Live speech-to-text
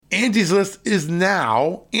Angie's List is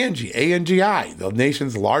now Angie, A-N-G-I, the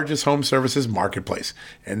nation's largest home services marketplace.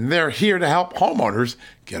 And they're here to help homeowners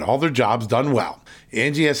get all their jobs done well.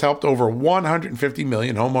 Angie has helped over 150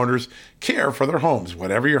 million homeowners care for their homes.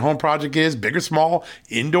 Whatever your home project is, big or small,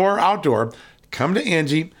 indoor or outdoor, come to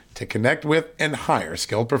Angie to connect with and hire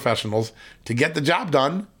skilled professionals to get the job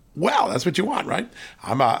done well. That's what you want, right?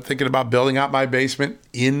 I'm thinking about building out my basement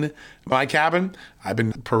in my cabin. I've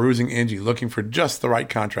been perusing Angie, looking for just the right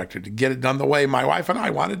contractor to get it done the way my wife and I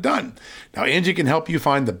want it done. Now, Angie can help you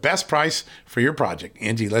find the best price for your project.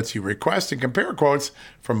 Angie lets you request and compare quotes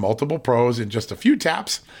from multiple pros in just a few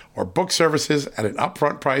taps or book services at an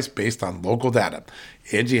upfront price based on local data.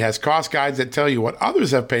 Angie has cost guides that tell you what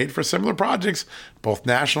others have paid for similar projects, both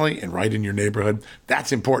nationally and right in your neighborhood.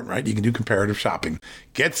 That's important, right? You can do comparative shopping.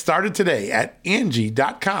 Get started today at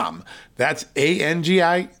Angie.com. That's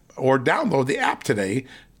A-N-G-I, or download the app today.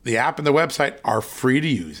 The app and the website are free to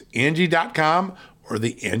use. Angie.com or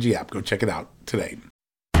the Angie app. Go check it out today.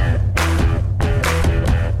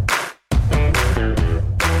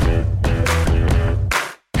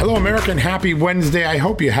 Hello, America, and happy Wednesday. I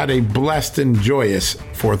hope you had a blessed and joyous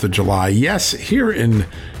 4th of July. Yes, here in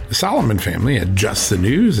the Solomon family at Just the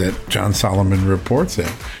News, at John Solomon Reports,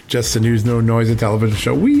 at Just the News, No Noise, a television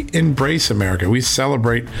show, we embrace America. We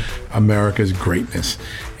celebrate America's greatness.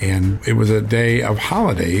 And it was a day of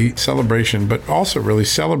holiday celebration, but also really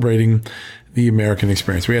celebrating the American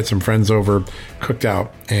experience. We had some friends over, cooked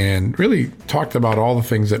out, and really talked about all the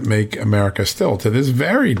things that make America still, to this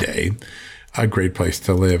very day, a great place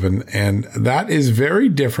to live. And that is very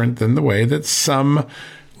different than the way that some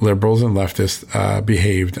liberals and leftists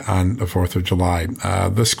behaved on the 4th of July.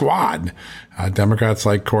 The squad, Democrats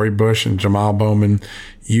like Cori Bush and Jamal Bowman,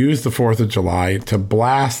 used the 4th of July to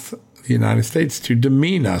blast the United States, to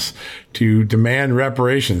demean us, to demand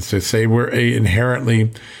reparations, to say we're a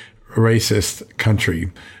inherently racist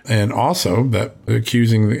country, and also that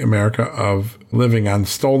accusing America of living on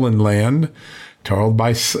stolen land, toiled by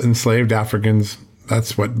enslaved Africans.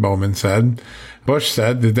 That's what Bowman said. Bush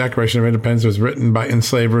said the Declaration of Independence was written by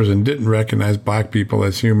enslavers and didn't recognize black people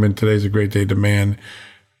as human. Today's a great day to demand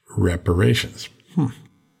reparations.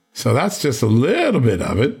 So that's just a little bit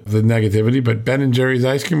of it, the negativity. But Ben and Jerry's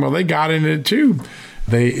Ice Cream, well, they got in it too.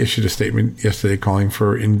 They issued a statement yesterday calling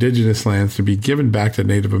for indigenous lands to be given back to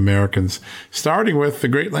Native Americans, starting with the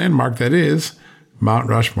great landmark that is Mount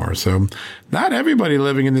Rushmore. So not everybody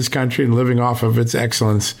living in this country and living off of its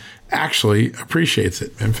excellence actually appreciates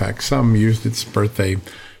it. In fact, some used its birthday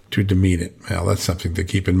to demean it. Well, that's something to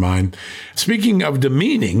keep in mind. Speaking of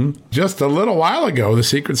demeaning, just a little while ago, the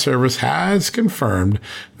Secret Service has confirmed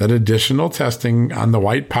that additional testing on the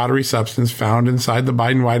white powdery substance found inside the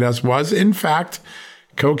Biden White House was, in fact,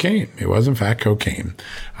 cocaine. It was, in fact, cocaine.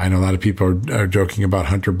 I know a lot of people are joking about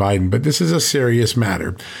Hunter Biden, but this is a serious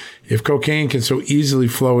matter. If cocaine can so easily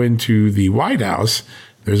flow into the White House,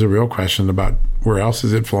 there's a real question about where else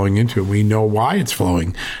is it flowing into. We know why it's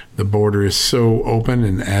flowing. The border is so open,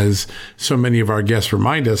 and as so many of our guests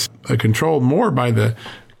remind us, controlled more by the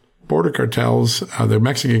border cartels, the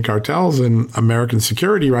Mexican cartels, and American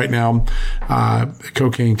security right now.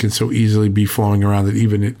 Cocaine can so easily be flowing around that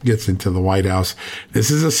even it gets into the White House.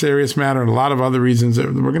 This is a serious matter, and a lot of other reasons.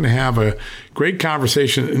 We're going to have a great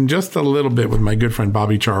conversation in just a little bit with my good friend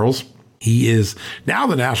Bobby Charles. He is now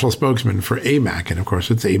the national spokesman for AMAC, and of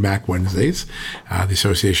course it's AMAC Wednesdays, the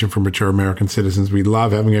Association for Mature American Citizens. We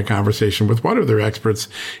love having a conversation with one of their experts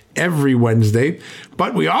every Wednesday,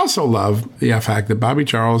 but we also love the fact that Bobby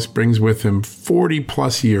Charles brings with him 40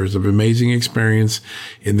 plus years of amazing experience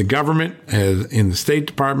in the government, in the State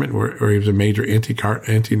Department, where he was a major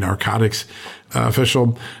anti-narcotics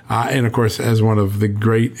official, and of course as one of the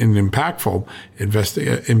great and impactful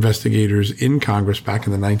investigators in Congress back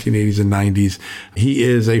in the 1980s and 90s. He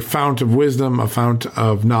is a fount of wisdom, a fount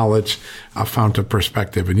of knowledge, a fount of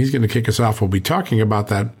perspective, and he's going to kick us off. We'll be talking about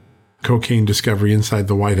that cocaine discovery inside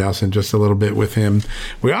the White House in just a little bit with him.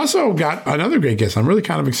 We also got another great guest. I'm really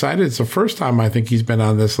kind of excited. It's the first time I think he's been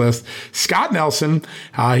on this list. Scott Nelson.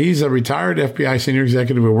 He's a retired FBI senior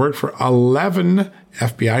executive who worked for 11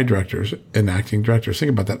 FBI directors and acting directors.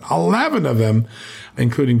 Think about that. 11 of them,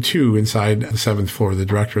 including 2 inside the 7th floor of the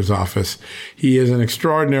director's office. He is an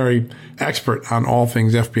extraordinary expert on all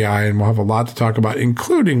things FBI, and we'll have a lot to talk about,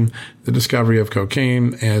 including the discovery of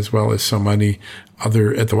cocaine, as well as so many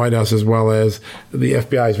other at the White House, as well as the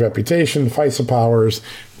FBI's reputation, FISA powers,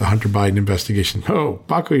 the Hunter Biden investigation. Oh,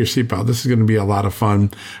 buckle your seatbelt. This is going to be a lot of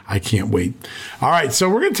fun. I can't wait. All right, so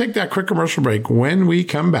we're going to take that quick commercial break. When we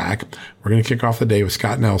come back, we're going to kick off the day with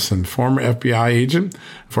Scott Nelson, former FBI agent,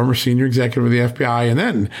 former senior executive of the FBI, and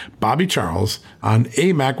then Bobby Charles on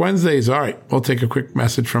AMAC Wednesdays. All right, we'll take a quick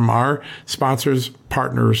message from our sponsors,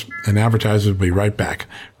 partners, and advertisers. We'll be right back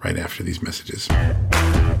right after these messages.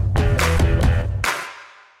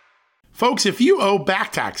 Folks, if you owe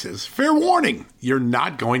back taxes, fair warning, you're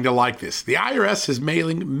not going to like this. The IRS is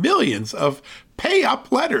mailing millions of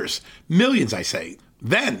pay-up letters. Millions, I say.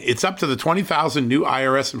 Then it's up to the 20,000 new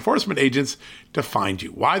IRS enforcement agents to find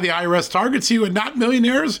you. Why the IRS targets you and not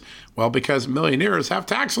millionaires? Well, because millionaires have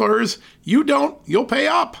tax lawyers. You don't, you'll pay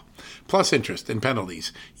up. Plus interest and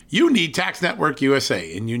penalties. You need Tax Network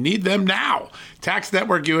USA, and you need them now. Tax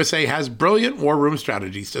Network USA has brilliant war room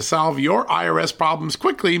strategies to solve your IRS problems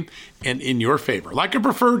quickly and in your favor. Like a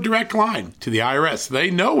preferred direct line to the IRS.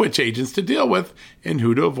 They know which agents to deal with and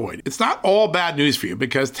who to avoid. It's not all bad news for you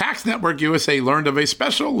because Tax Network USA learned of a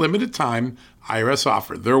special limited time IRS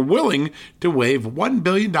offer. They're willing to waive $1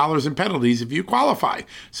 billion in penalties if you qualify.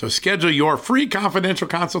 So schedule your free confidential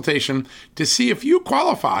consultation to see if you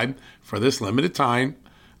qualify for this limited time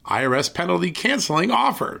IRS penalty canceling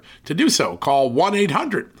offer. To do so, call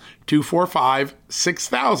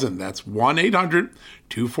 1-800-245-6000. That's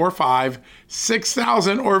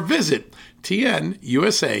 1-800-245-6000 or visit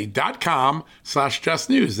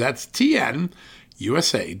tnusa.com/justnews. That's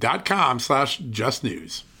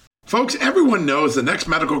tnusa.com/justnews. Folks, everyone knows the next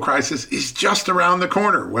medical crisis is just around the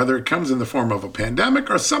corner, whether it comes in the form of a pandemic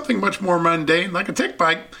or something much more mundane like a tick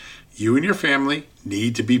bite. You and your family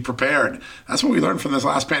need to be prepared. That's what we learned from this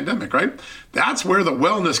last pandemic, right? That's where the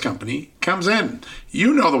Wellness Company comes in.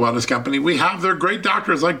 You know the Wellness Company. We have their great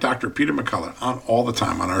doctors like Dr. Peter McCullough on all the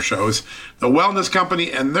time on our shows. The Wellness Company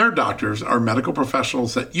and their doctors are medical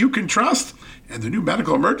professionals that you can trust, and the new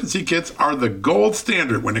medical emergency kits are the gold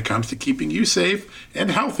standard when it comes to keeping you safe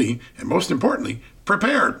and healthy, and most importantly,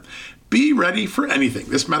 prepared. Be ready for anything.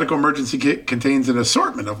 This medical emergency kit contains an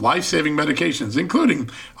assortment of life-saving medications, including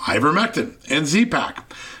ivermectin and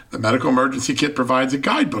Z-Pak. The medical emergency kit provides a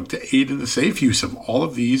guidebook to aid in the safe use of all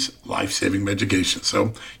of these life-saving medications,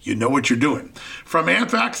 so you know what you're doing. From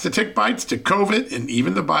anthrax to tick bites to COVID and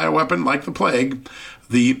even the bioweapon like the plague,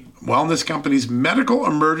 the Wellness Company's medical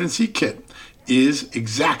emergency kit is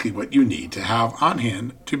exactly what you need to have on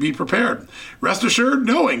hand to be prepared. Rest assured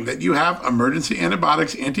knowing that you have emergency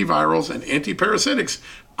antibiotics, antivirals, and antiparasitics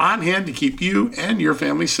on hand to keep you and your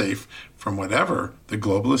family safe from whatever the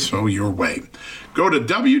globalists throw your way. Go to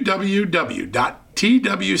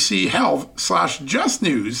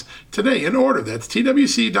www.twchealth/justnews today and order. That's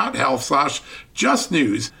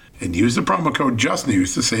twc.health/justnews and use the promo code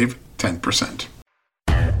JUSTNEWS to save 10%.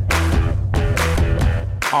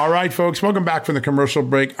 All right, folks, welcome back from the commercial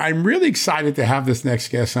break. I'm really excited to have this next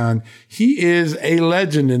guest on. He is a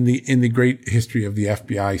legend in the great history of the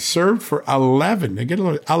FBI. Served for 11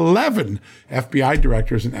 FBI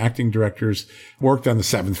directors and acting directors, worked on the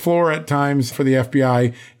 7th floor at times for the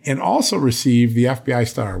FBI, and also received the FBI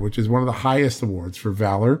Star, which is one of the highest awards for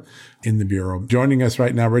valor in the Bureau. Joining us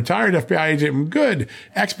right now, retired FBI agent and good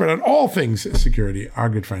expert on all things security, our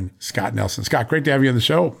good friend, Scott Nelson. Scott, great to have you on the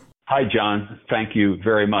show. Hi, John. Thank you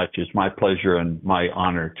very much. It's my pleasure and my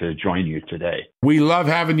honor to join you today. We love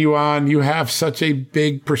having you on. You have such a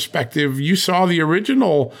big perspective. You saw the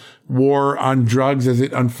original war on drugs as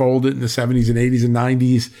it unfolded in the 70s and 80s and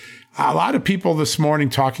 90s. A lot of people this morning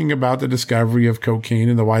talking about the discovery of cocaine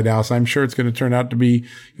in the White House. I'm sure it's going to turn out to be,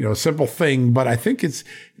 a simple thing, but I think it's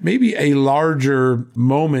maybe a larger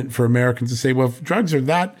moment for Americans to say, well, if drugs are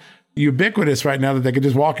that ubiquitous right now that they could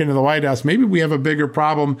just walk into the White House, maybe we have a bigger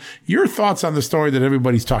problem. Your thoughts on the story that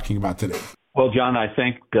everybody's talking about today? Well, John, I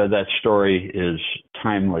think that story is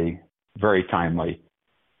timely, very timely.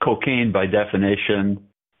 Cocaine, by definition,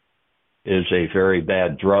 is a very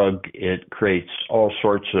bad drug. It creates all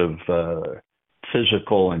sorts of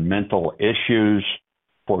physical and mental issues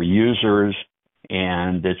for users,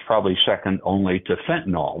 and it's probably second only to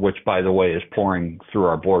fentanyl, which, by the way, is pouring through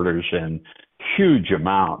our borders in huge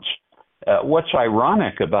amounts. What's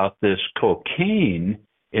ironic about this cocaine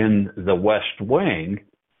in the West Wing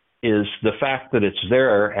is the fact that it's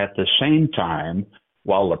there at the same time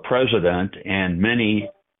while the president and many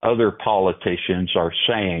other politicians are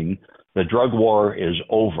saying the drug war is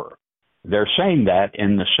over. They're saying that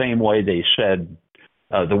in the same way they said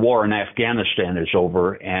the war in Afghanistan is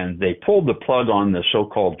over, and they pulled the plug on the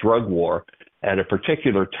so-called drug war at a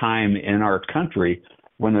particular time in our country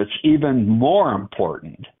when it's even more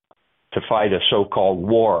important to fight a so-called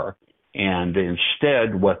war. And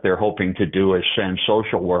instead, what they're hoping to do is send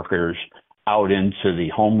social workers out into the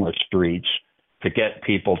homeless streets to get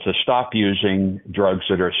people to stop using drugs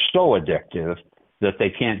that are so addictive that they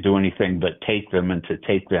can't do anything but take them. And to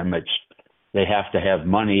take them, they have to have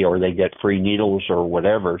money or they get free needles or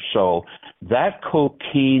whatever. So that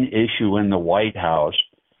cocaine issue in the White House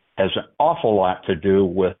has an awful lot to do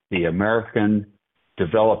with the American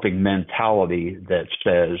developing mentality that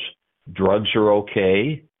says drugs are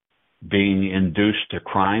okay. Being induced to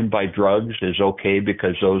crime by drugs is okay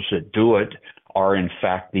because those that do it are in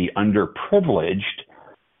fact the underprivileged,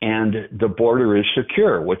 and the border is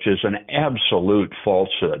secure, which is an absolute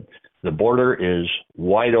falsehood. The border is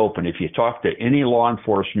wide open. If you talk to any law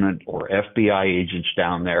enforcement or FBI agents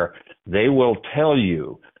down there, they will tell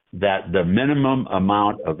you that the minimum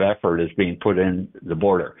amount of effort is being put in the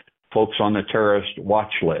border. Folks on the terrorist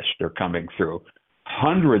watch list are coming through.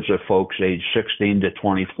 Hundreds of folks aged 16 to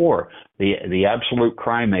 24, the absolute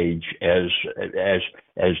crime age as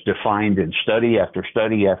defined in study after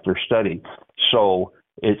study after study. So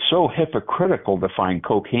it's so hypocritical to find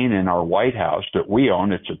cocaine in our White House that we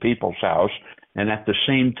own. It's a people's house. And at the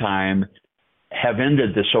same time, have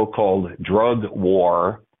ended the so-called drug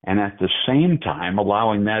war, and at the same time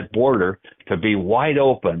allowing that border to be wide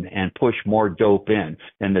open and push more dope in.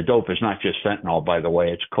 And the dope is not just fentanyl, by the way,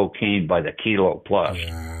 it's cocaine by the kilo plus.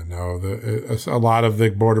 Yeah, no, a lot of the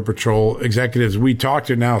Border Patrol executives we talk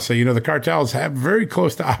to now say, the cartels have very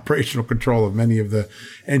close to operational control of many of the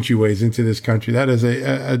entryways into this country. That is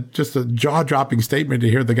just a jaw-dropping statement to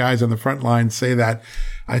hear the guys on the front line say that.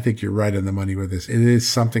 I think you're right on the money with this. It is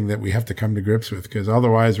something that we have to come to grips with, because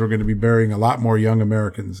otherwise we're going to be burying a lot more young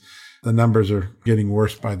Americans. The numbers are getting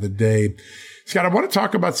worse by the day. Scott, I want to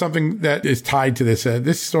talk about something that is tied to this.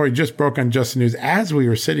 This story just broke on Just the News as we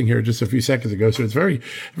were sitting here just a few seconds ago. So it's very,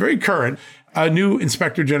 very current. A new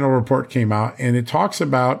Inspector General report came out, and it talks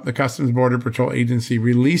about the Customs Border Patrol Agency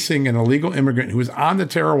releasing an illegal immigrant who was on the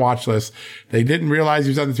terror watch list. They didn't realize he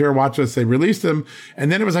was on the terror watch list. They released him.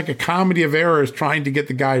 And then it was like a comedy of errors trying to get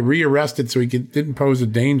the guy rearrested so he didn't pose a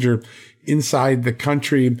danger inside the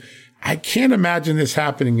country. I can't imagine this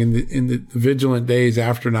happening in the vigilant days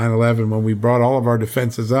after 9/11, when we brought all of our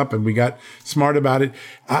defenses up and we got smart about it.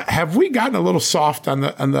 Have we gotten a little soft on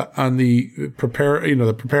the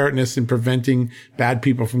preparedness in preventing bad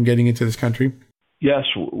people from getting into this country? Yes,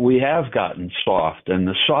 we have gotten soft, and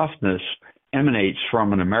the softness emanates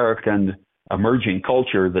from an American emerging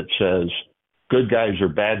culture that says good guys are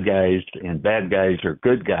bad guys and bad guys are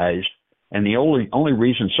good guys. And the only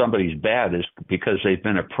reason somebody's bad is because they've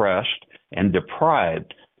been oppressed and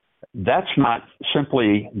deprived. That's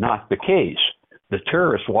simply not the case. The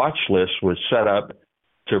terrorist watch list was set up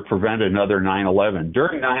to prevent another 9/11.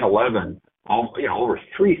 During 9/11, over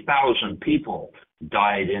 3,000 people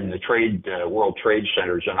died in the World Trade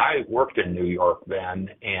Centers. And I worked in New York then,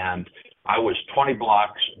 and I was 20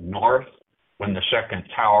 blocks north when the second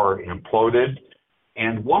tower imploded.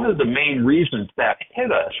 And one of the main reasons that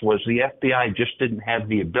hit us was the FBI just didn't have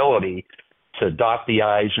the ability to dot the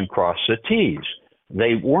I's and cross the T's.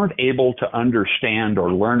 They weren't able to understand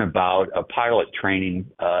or learn about a pilot training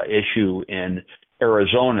issue in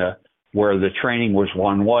Arizona where the training was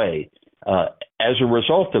one way. As a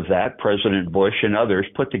result of that, President Bush and others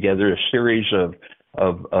put together a series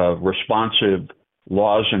of responsive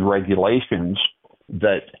laws and regulations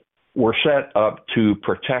that were set up to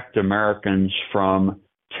protect Americans from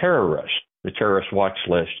terrorists, the terrorist watch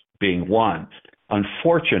list being one.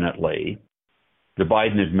 Unfortunately, the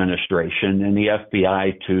Biden administration and the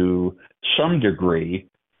FBI, to some degree,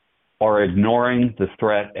 are ignoring the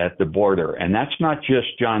threat at the border. And that's not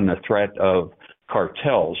just, John, the threat of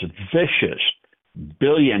cartels, vicious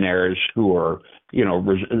billionaires who are,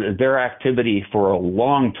 their activity for a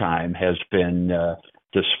long time has been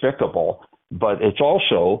despicable. But it's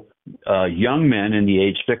also young men in the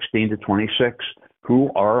age 16 to 26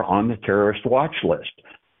 who are on the terrorist watch list.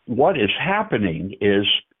 What is happening is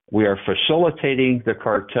we are facilitating the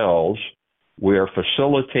cartels, we are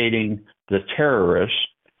facilitating the terrorists,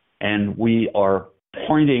 and we are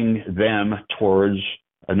pointing them towards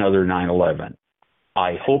another 9/11.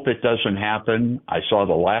 I hope it doesn't happen. I saw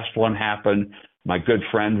the last one happen. My good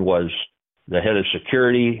friend was the head of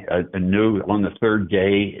security, knew on the third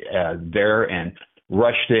day there, and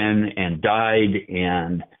rushed in and died.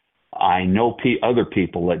 And I know other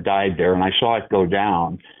people that died there, and I saw it go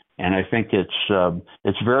down. And I think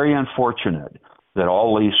it's very unfortunate that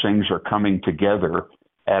all these things are coming together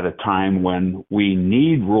at a time when we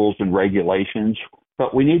need rules and regulations,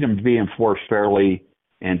 but we need them to be enforced fairly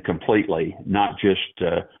and completely, not just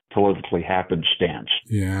politically happenstance.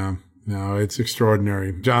 Yeah. No, it's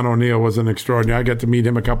extraordinary. John O'Neill was an extraordinary. I got to meet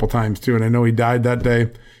him a couple times too, and I know he died that day.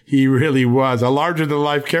 He really was a larger than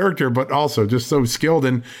life character, but also just so skilled.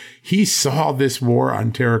 And he saw this war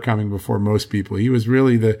on terror coming before most people. He was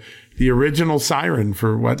really the original siren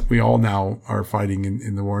for what we all now are fighting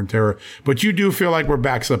in the war on terror. But you do feel like we're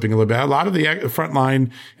backslipping a little bit. A lot of the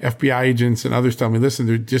frontline FBI agents and others tell me, listen,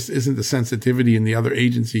 there just isn't the sensitivity in the other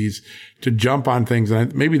agencies to jump on things.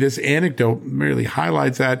 And maybe this anecdote really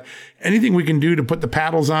highlights that. Anything we can do to put the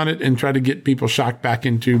paddles on it and try to get people shocked back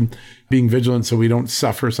into being vigilant so we don't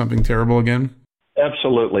suffer something terrible again?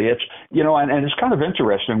 Absolutely. It's, and it's kind of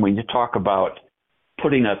interesting when you talk about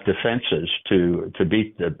putting up defenses to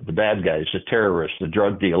beat the bad guys, the terrorists, the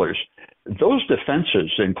drug dealers. Those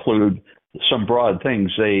defenses include some broad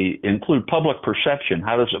things. They include public perception.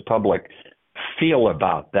 How does the public feel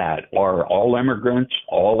about that? Are all immigrants,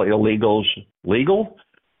 all illegals legal,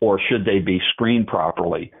 or should they be screened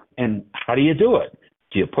properly? And how do you do it?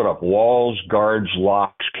 Do you put up walls, guards,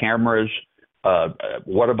 locks, cameras?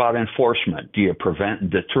 What about enforcement? Do you prevent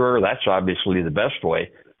and deter? That's obviously the best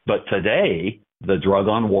way. But today, the drug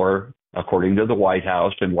on war, according to the White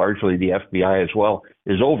House and largely the FBI as well,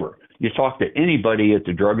 is over. You talk to anybody at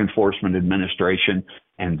the Drug Enforcement Administration,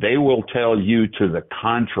 and they will tell you to the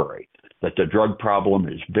contrary, that the drug problem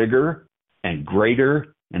is bigger and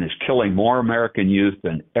greater and is killing more American youth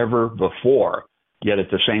than ever before. Yet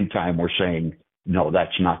at the same time, we're saying, no,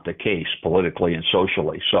 that's not the case politically and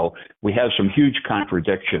socially. So we have some huge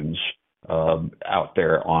contradictions out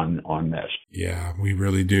there on this. Yeah, we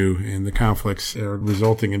really do. And the conflicts are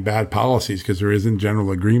resulting in bad policies because there isn't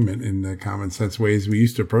general agreement in the common sense ways we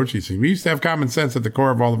used to approach these things. We used to have common sense at the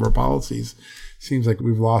core of all of our policies. Seems like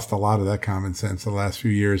we've lost a lot of that common sense the last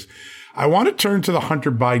few years. I want to turn to the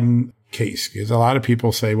Hunter Biden case because a lot of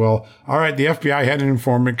people say, well, all right, the FBI had an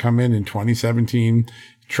informant come in 2017,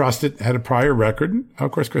 trusted, had a prior record.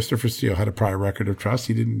 Of course, Christopher Steele had a prior record of trust.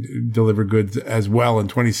 He didn't deliver goods as well in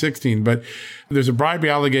 2016, but there's a bribery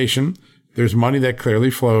allegation. There's money that clearly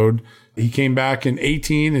flowed. He came back in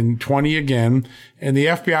 18 and 20 again, and the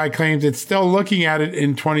FBI claims it's still looking at it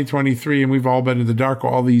in 2023, and we've all been in the dark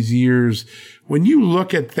all these years. When you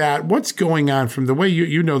look at that, what's going on from the way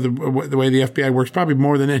you know the way the FBI works, probably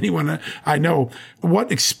more than anyone I know,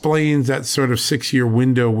 what explains that sort of 6-year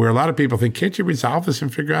window where a lot of people think, can't you resolve this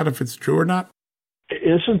and figure out if it's true or not?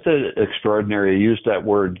 Isn't it extraordinary? I used that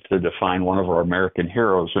word to define one of our American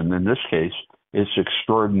heroes, and in this case, it's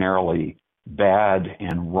extraordinarily bad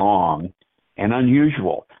and wrong and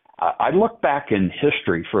unusual. I look back in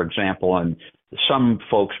history, for example, and some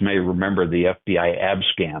folks may remember the FBI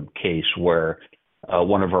abscam case where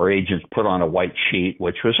one of our agents put on a white sheet,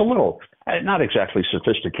 which was a little, not exactly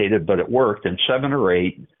sophisticated, but it worked, and 7 or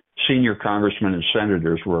 8 senior congressmen and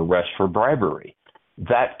senators were arrested for bribery.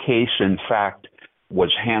 That case, in fact,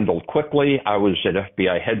 was handled quickly. I was at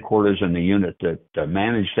FBI headquarters in the unit that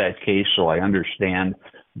managed that case, so I understand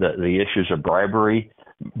the issues of bribery.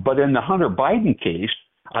 But in the Hunter Biden case,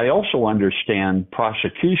 I also understand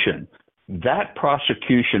prosecution. That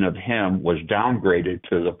prosecution of him was downgraded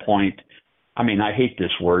to the point, I mean, I hate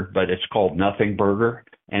this word, but it's called nothing burger,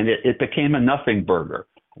 and it became a nothing burger.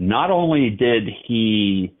 Not only did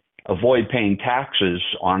he avoid paying taxes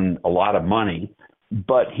on a lot of money,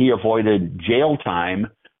 but he avoided jail time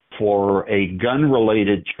for a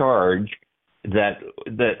gun-related charge that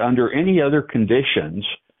under any other conditions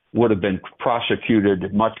would have been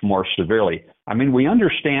prosecuted much more severely. I mean, we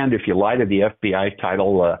understand if you lie to the FBI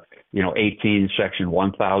Title 18, Section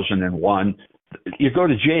 1001, you go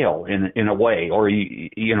to jail in a way, or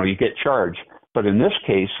you get charged. But in this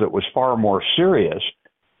case, that was far more serious.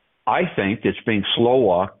 I think it's being slow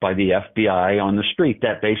walked by the FBI on the street.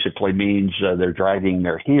 That basically means they're dragging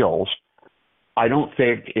their heels. I don't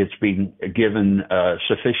think it's being given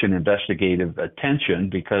sufficient investigative attention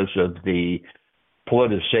because of the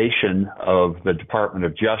politicization of the Department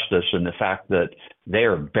of Justice and the fact that they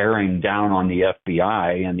are bearing down on the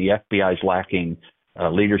FBI, and the FBI is lacking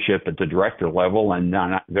leadership at the director level, and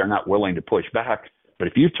they're not willing to push back. But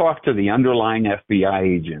if you talk to the underlying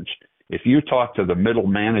FBI agents, if you talk to the middle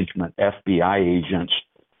management FBI agents,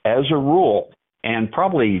 as a rule, and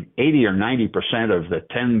probably 80 or 90% of the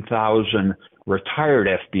 10,000 retired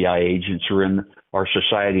FBI agents who are in our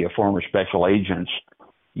Society of Former Special Agents,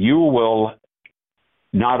 you will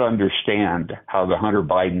not understand how the Hunter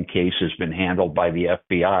Biden case has been handled by the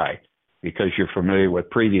FBI because you're familiar with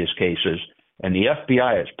previous cases. And the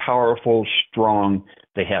FBI is powerful, strong.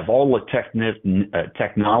 They have all the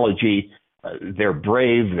technology. They're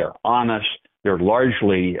brave. They're honest. They're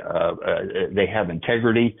largely, they have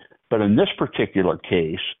integrity. But in this particular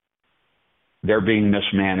case, they're being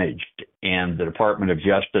mismanaged. And the Department of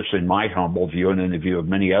Justice, in my humble view and in the view of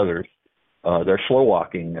many others, they're slow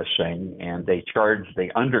walking this thing, and they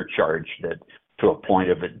undercharged it to a point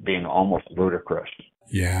of it being almost ludicrous.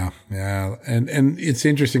 Yeah. And it's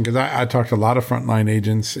interesting because I talked to a lot of frontline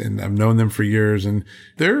agents and I've known them for years, and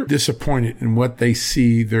they're disappointed in what they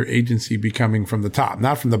see their agency becoming from the top,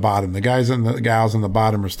 not from the bottom. The guys and the gals on the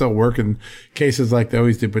bottom are still working cases like they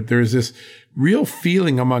always did, but there's this real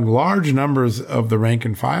feeling among large numbers of the rank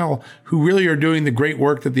and file who really are doing the great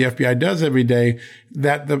work that the FBI does every day,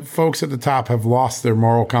 that the folks at the top have lost their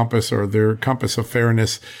moral compass or their compass of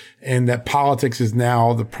fairness, and that politics is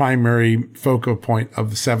now the primary focal point of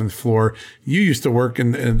the seventh floor. You used to work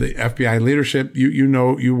in the FBI leadership.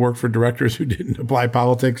 You work for directors who didn't apply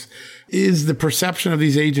politics. Is the perception of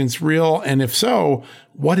these agents real? And if so,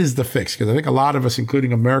 what is the fix? Because I think a lot of us,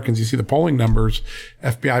 including Americans, you see the polling numbers,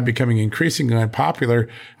 FBI becoming increasingly unpopular.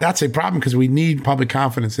 That's a problem because we need public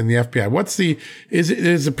confidence in the FBI.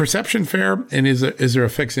 Is the perception fair? And is there a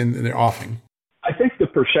fix in their offing? I think the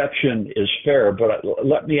perception is fair, but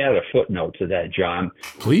let me add a footnote to that, John.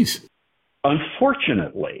 Please.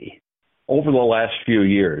 Unfortunately, over the last few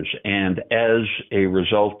years, and as a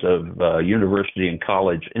result of university and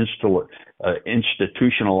college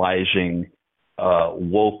institutionalizing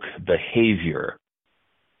woke behavior,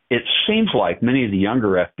 it seems like many of the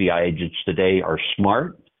younger FBI agents today are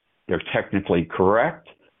smart, they're technically correct,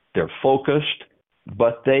 they're focused,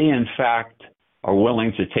 but they, in fact, are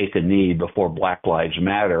willing to take a knee before Black Lives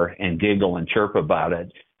Matter and giggle and chirp about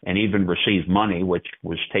it, and even receive money, which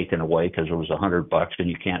was taken away because it was $100 and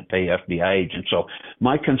you can't pay FBI agents. So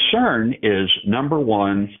my concern is, number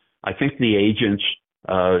one, I think the agents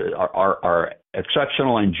are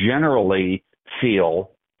exceptional and generally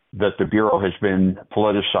feel that the Bureau has been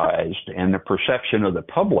politicized, and the perception of the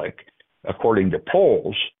public, according to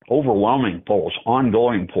polls, overwhelming polls,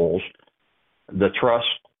 ongoing polls, the trust,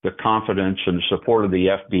 the confidence, and the support of the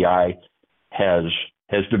FBI has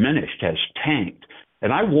diminished, has tanked.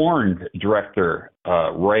 And I warned Director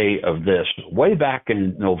Wray of this way back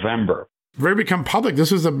in November. Very become public. This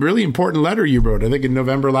was a really important letter you wrote, I think, in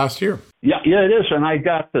November last year. Yeah, it is. And I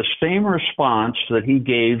got the same response that he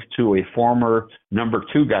gave to a former number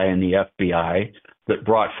 2 guy in the FBI that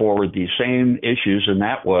brought forward these same issues, and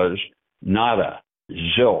that was nada,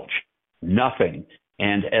 zilch, nothing.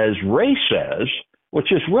 And as Wray says,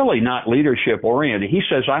 which is really not leadership oriented, he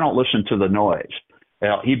says, I don't listen to the noise.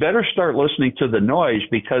 Well, he better start listening to the noise,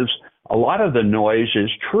 because a lot of the noise is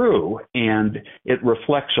true, and it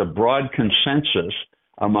reflects a broad consensus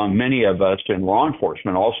among many of us in law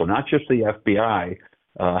enforcement also, not just the FBI,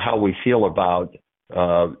 how we feel about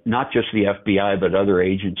not just the FBI, but other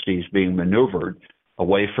agencies being maneuvered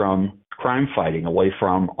away from crime fighting, away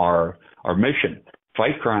from our mission.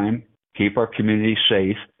 Fight crime, keep our communities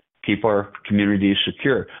safe, keep our communities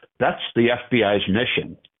secure. That's the FBI's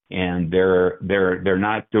mission. And they're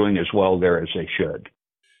not doing as well there as they should.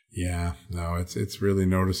 Yeah, no, it's really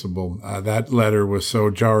noticeable. That letter was so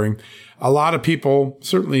jarring. A lot of people,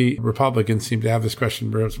 certainly Republicans, seem to have this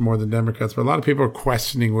question, perhaps more than Democrats, but a lot of people are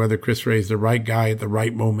questioning whether Chris Wray is the right guy at the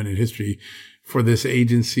right moment in history for this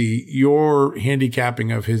agency. Your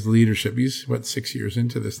handicapping of his leadership, he's 6 years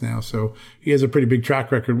into this now, so he has a pretty big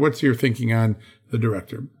track record. What's your thinking on the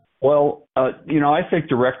director? Well, I think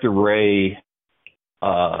Director Wray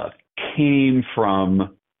came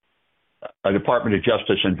from a Department of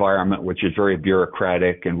Justice environment, which is very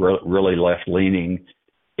bureaucratic and really left-leaning,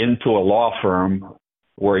 into a law firm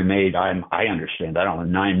where he made, I understand,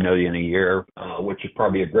 $9 million a year, which is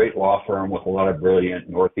probably a great law firm with a lot of brilliant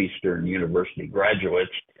Northeastern University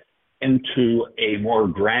graduates, into a more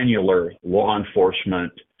granular law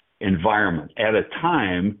enforcement environment at a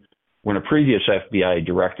time when a previous FBI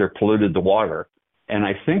director polluted the water. And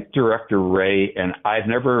I think Director Wray, and I've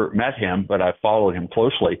never met him, but I followed him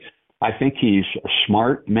closely, I think he's a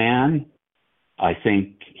smart man. I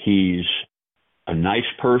think he's a nice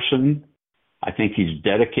person. I think he's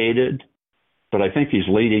dedicated, but I think he's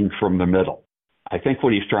leading from the middle. I think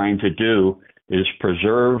what he's trying to do is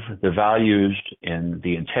preserve the values and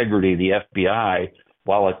the integrity of the FBI,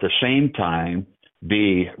 while at the same time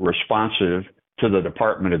be responsive to the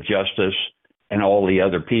Department of Justice and all the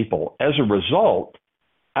other people. As a result,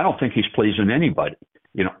 I don't think he's pleasing anybody.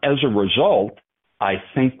 As a result, I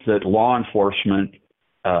think that law enforcement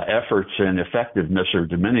efforts and effectiveness are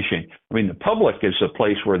diminishing. I mean, the public is the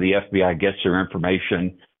place where the FBI gets their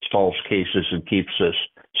information, solves cases, and keeps us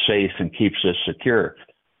safe and keeps us secure.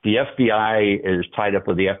 The FBI is tied up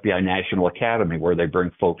with the FBI National Academy, where they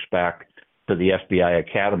bring folks back to the FBI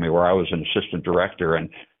Academy, where I was an assistant director. And,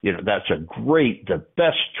 that's the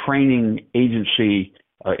best training agency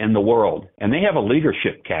in the world. And they have a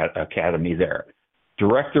leadership academy there.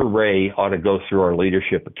 Director Ray ought to go through our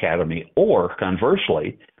leadership academy, or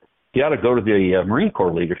conversely, he ought to go to the Marine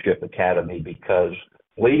Corps Leadership Academy, because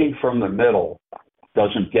leading from the middle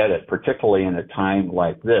doesn't get it, particularly in a time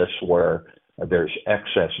like this where there's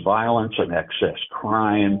excess violence and excess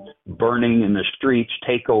crime, burning in the streets,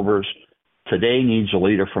 takeovers. Today needs a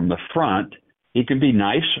leader from the front. He can be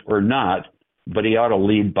nice or not, but he ought to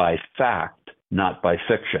lead by fact, not by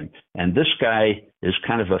fiction. And this guy is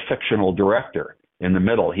kind of a fictional director in the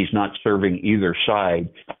middle. He's not serving either side.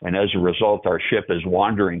 And as a result, our ship is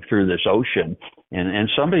wandering through this ocean, and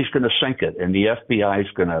somebody's going to sink it. And the FBI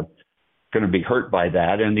is going to be hurt by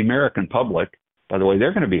that. And the American public, by the way,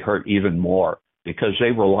 they're going to be hurt even more, because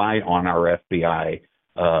they rely on our FBI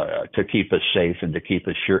to keep us safe and to keep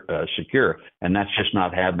us secure. And that's just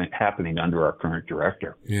not happening under our current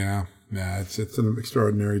director. Yeah, it's an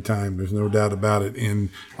extraordinary time. There's no doubt about it. And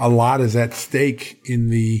a lot is at stake in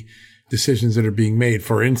the decisions that are being made.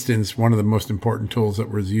 For instance, one of the most important tools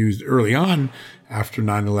that was used early on after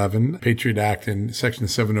 9/11, Patriot Act and Section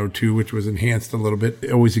 702, which was enhanced a little bit,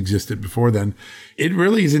 it always existed before then. It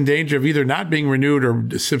really is in danger of either not being renewed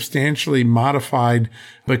or substantially modified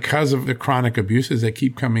because of the chronic abuses that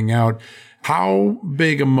keep coming out. How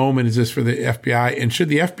big a moment is this for the FBI? And should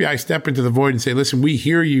the FBI step into the void and say, listen, we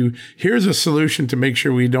hear you. Here's a solution to make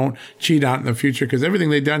sure we don't cheat out in the future? Because everything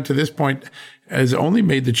they've done to this point has only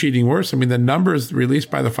made the cheating worse. I mean, the numbers released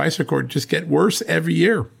by the FISA court just get worse every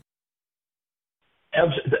year.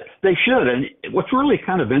 They should. And what's really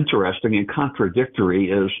kind of interesting and contradictory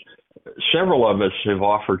is several of us have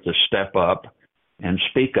offered to step up and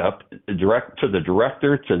speak up direct to the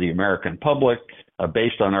director, to the American public,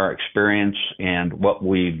 based on our experience and what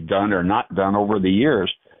we've done or not done over the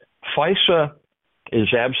years. FISA is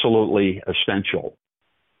absolutely essential.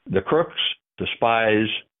 The crooks, the spies,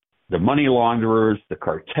 the money launderers, the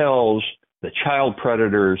cartels, the child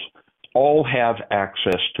predators all have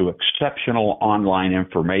access to exceptional online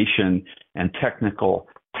information and technical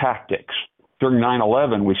tactics. During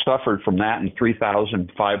 9/11, we suffered from that, and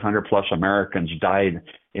 3,500 plus Americans died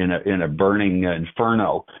in a burning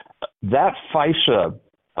inferno. That FISA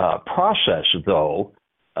process, though,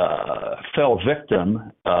 fell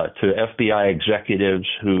victim to FBI executives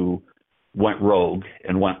who went rogue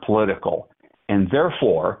and went political. And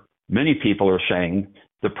therefore, many people are saying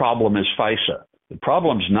the problem is FISA. The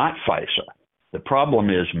problem's not FISA. The problem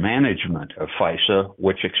is management of FISA,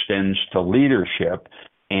 which extends to leadership.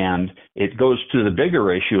 And it goes to the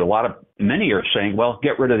bigger issue. Many are saying, well,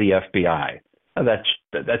 get rid of the FBI.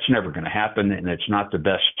 That's never going to happen, and it's not the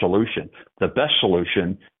best solution. The best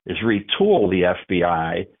solution is retool the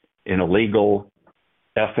FBI in a legal,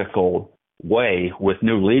 ethical way with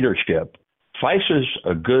new leadership. FISA's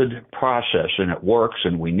a good process, and it works,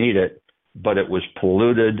 and we need it, but it was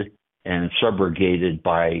polluted and subrogated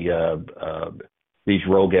by these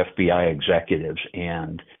rogue FBI executives.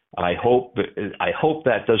 And I hope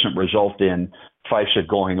that doesn't result in FISA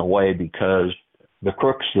going away, because the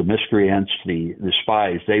crooks, the miscreants, the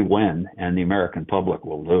spies, they win, and the American public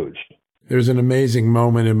will lose. There's an amazing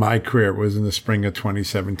moment in my career. It was in the spring of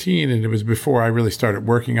 2017, and it was before I really started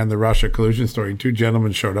working on the Russia collusion story. 2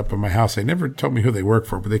 gentlemen showed up at my house. They never told me who they worked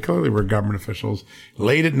for, but they clearly were government officials.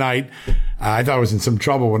 Late at night, I thought I was in some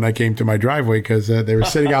trouble when I came to my driveway, because they were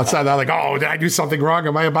sitting outside. I was like, oh, did I do something wrong?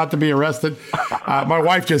 Am I about to be arrested? My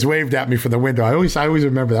wife just waved at me from the window. I always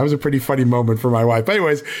remember that was a pretty funny moment for my wife. But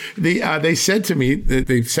anyways, they said to me that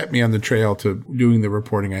they set me on the trail to doing the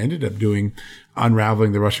reporting I ended up doing,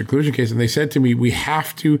 unraveling the Russia collusion case. And they said to me, we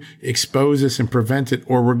have to expose this and prevent it,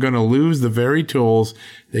 or we're going to lose the very tools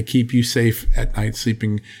that keep you safe at night,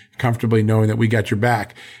 sleeping comfortably, knowing that we got your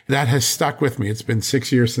back. That has stuck with me. It's been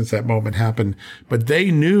 6 years since that moment happened. But they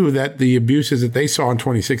knew that the abuses that they saw in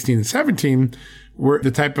 2016 and 17 were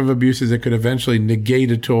the type of abuses that could eventually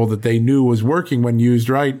negate a tool that they knew was working when used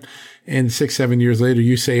right. And 6, 7 years later,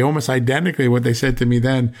 you say almost identically what they said to me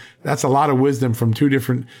then. That's a lot of wisdom from 2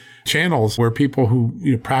 different channels, where people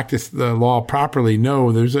who practice the law properly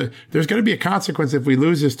know there's going to be a consequence if we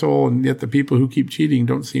lose this tool, and yet the people who keep cheating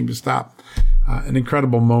don't seem to stop. An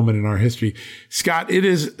incredible moment in our history. Scott, it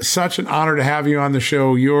is such an honor to have you on the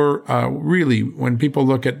show. You're really, when people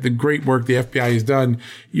look at the great work the FBI has done,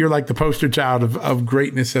 you're like the poster child of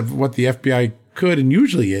greatness of what the FBI could and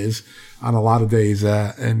usually is on a lot of days.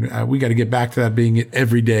 And we got to get back to that being it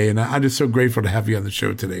every day. And I'm just so grateful to have you on the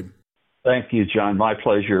show today. Thank you, John. My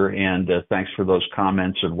pleasure. And thanks for those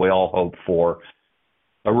comments. And we all hope for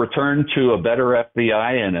a return to a better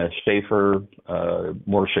FBI and a safer,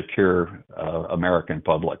 more secure American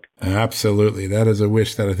public. Absolutely. That is a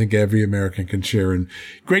wish that I think every American can share. And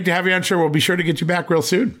great to have you on, sure. We'll be sure to get you back real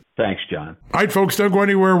soon. Thanks, John. All right, folks, don't go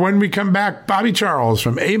anywhere. When we come back, Bobby Charles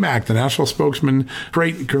from AMAC, the national spokesman,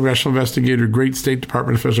 great congressional investigator, great State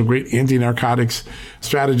Department official, great anti-narcotics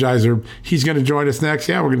strategizer. He's going to join us next.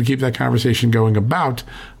 Yeah, we're going to keep that conversation going about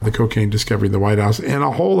the cocaine discovery in the White House and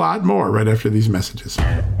a whole lot more right after these messages.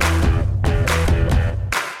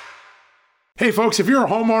 Hey folks, if you're a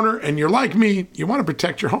homeowner and you're like me, you want to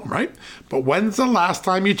protect your home, right? But when's the last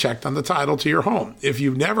time you checked on the title to your home? If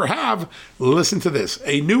you never have, listen to this.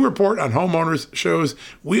 A new report on homeowners shows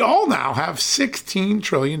we all now have $16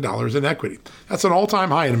 trillion in equity. That's an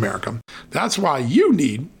all-time high in America. That's why you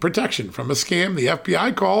need protection from a scam the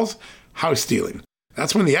FBI calls house stealing.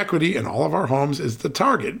 That's when the equity in all of our homes is the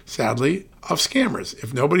target, sadly, of scammers.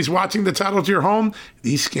 If nobody's watching the title to your home,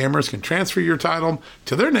 these scammers can transfer your title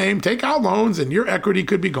to their name, take out loans, and your equity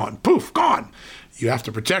could be gone. Poof, gone. You have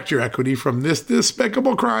to protect your equity from this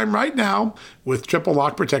despicable crime right now with triple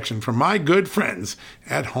lock protection from my good friends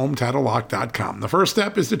at HomeTitleLock.com. The first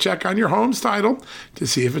step is to check on your home's title to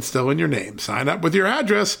see if it's still in your name. Sign up with your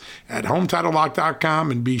address at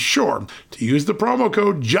HomeTitleLock.com and be sure to use the promo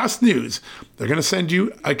code JUSTNEWS. They're going to send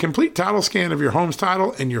you a complete title scan of your home's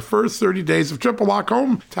title and your first 30 days of triple lock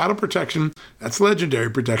home title protection. That's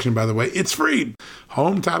legendary protection, by the way. It's free.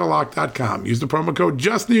 HomeTitleLock.com. Use the promo code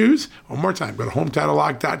JUSTNEWS. One more time, go to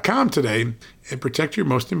HomeTitleLock.com today and protect your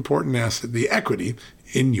most important asset, the equity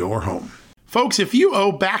in your home. Folks, if you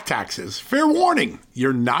owe back taxes, fair warning,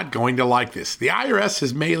 you're not going to like this. The IRS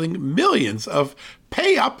is mailing millions of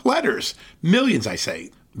pay-up letters. Millions, I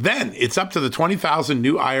say. Then it's up to the 20,000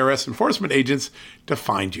 new IRS enforcement agents to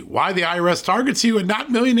find you. Why the IRS targets you and not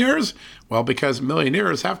millionaires? Well, because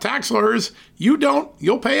millionaires have tax lawyers. You don't.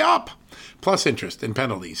 You'll pay up. Plus interest and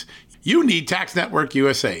penalties. You need Tax Network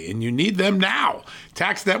USA, and you need them now.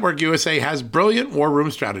 Tax Network USA has brilliant war room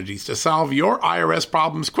strategies to solve your IRS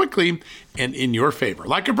problems quickly and in your favor.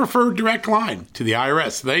 Like a preferred direct line to the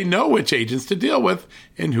IRS. They know which agents to deal with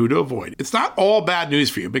and who to avoid. It's not all bad news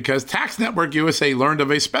for you because Tax Network USA learned of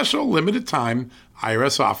a special limited time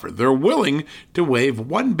IRS offer. They're willing to waive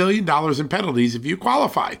 $1 billion in penalties if you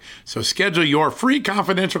qualify. So schedule your free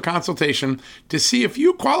confidential consultation to see if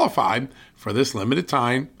you qualify for this limited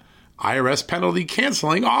time IRS penalty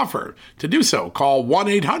canceling offer. To do so, call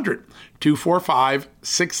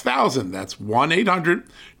 1-800-245-6000. That's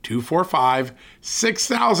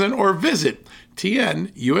 1-800-245-6000 or visit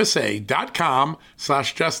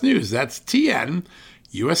tnusa.com/justnews. That's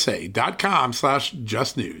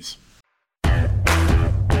tnusa.com/justnews.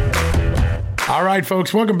 All right,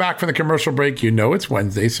 folks, welcome back from the commercial break. You know it's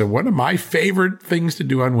Wednesday, so one of my favorite things to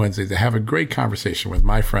do on Wednesday is to have a great conversation with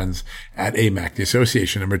my friends at AMAC, the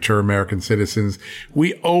Association of Mature American Citizens.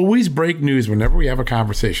 We always break news whenever we have a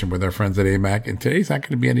conversation with our friends at AMAC, and today's not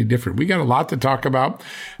going to be any different. We got a lot to talk about.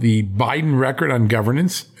 The Biden record on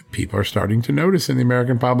governance. People are starting to notice in the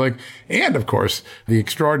American public. And, of course, the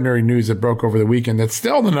extraordinary news that broke over the weekend that's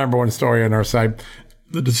still the number one story on our site,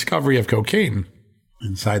 the discovery of cocaine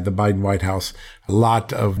inside the Biden White House. A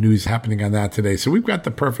lot of news happening on that today. So we've got the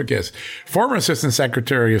perfect guest. Former Assistant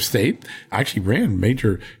Secretary of State, actually ran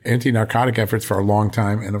major anti-narcotic efforts for a long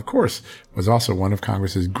time, and of course was also one of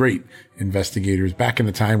Congress's great investigators back in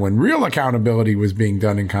the time when real accountability was being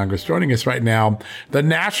done in Congress. Joining us right now, the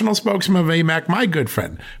national spokesman of AMAC, my good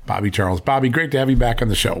friend, Bobby Charles. Bobby, great to have you back on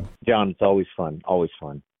the show. John, it's always fun. Always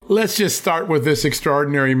fun. Let's just start with this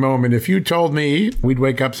extraordinary moment. If you told me we'd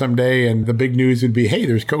wake up someday and the big news would be, hey,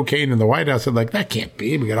 there's cocaine in the White House, I'd like, that can't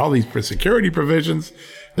be. We got all these security provisions.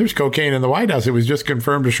 There's cocaine in the White House. It was just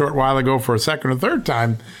confirmed a short while ago for a second or third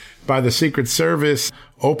time by the Secret Service.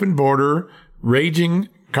 Open border, raging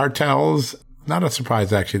cartels. Not a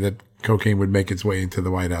surprise, actually, that cocaine would make its way into the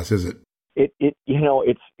White House, is it?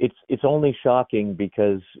 It's only shocking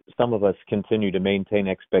because some of us continue to maintain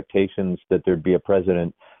expectations that there'd be a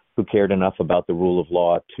president who cared enough about the rule of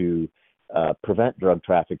law to prevent drug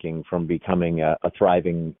trafficking from becoming a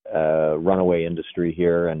thriving runaway industry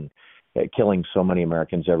here and killing so many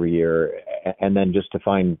Americans every year. And then just to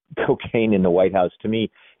find cocaine in the White House, to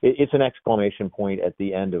me, it's an exclamation point at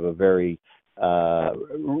the end of a very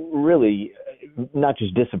really not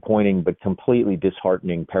just disappointing, but completely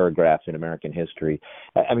disheartening paragraph in American history.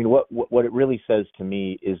 I mean, what it really says to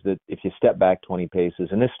me is that if you step back 20 paces,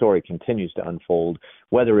 and this story continues to unfold,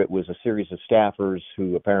 whether it was a series of staffers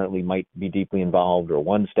who apparently might be deeply involved, or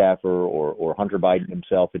one staffer, or Hunter Biden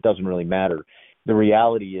himself, it doesn't really matter. The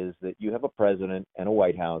reality is that you have a president and a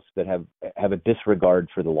White House that have a disregard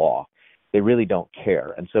for the law. they really don't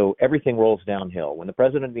care. And so everything rolls downhill. When the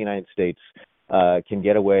president of the United States can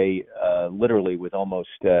get away literally with almost,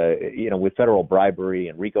 with federal bribery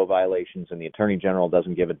and RICO violations, and the attorney general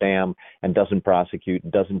doesn't give a damn and doesn't prosecute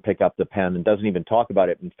and doesn't pick up the pen and doesn't even talk about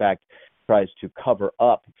it. In fact, tries to cover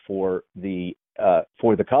up for the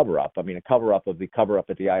cover-up. I mean, a cover-up of the cover-up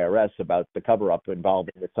at the IRS about the cover-up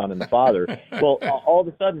involving the son and the father. Well, all of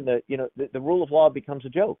a sudden, the rule of law becomes a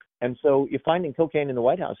joke. And so you're finding cocaine in the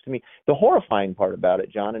White House. To me, the horrifying part about it,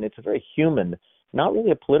 John, and it's a very human, not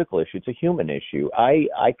really a political issue, it's a human issue.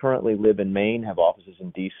 I currently live in Maine, have offices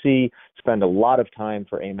in D.C., spend a lot of time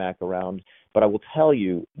for AMAC around, but I will tell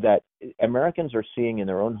you that Americans are seeing in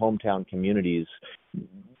their own hometown communities,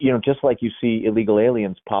 just like you see illegal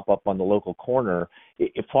aliens pop up on the local corner,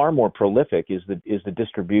 far more prolific is the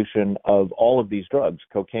distribution of all of these drugs: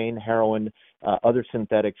 cocaine, heroin, other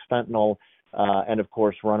synthetics, fentanyl, and of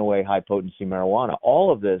course, runaway high potency marijuana.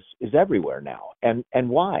 All of this is everywhere now. And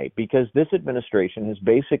why? Because this administration has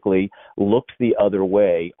basically looked the other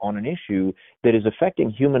way on an issue that is affecting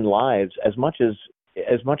human lives as much as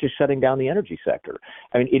shutting down the energy sector.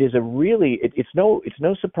 I mean, it is it's no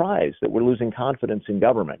surprise that we're losing confidence in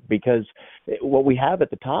government, because what we have at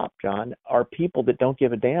the top, John, are people that don't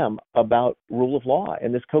give a damn about rule of law.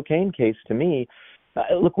 And this cocaine case, to me,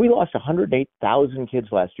 look, we lost 108,000 kids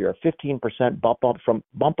last year, a 15% bump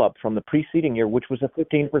up from the preceding year, which was a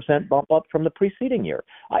 15% bump up from the preceding year.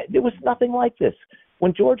 There was nothing like this.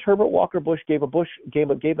 When George Herbert Walker Bush gave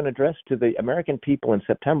an address to the American people in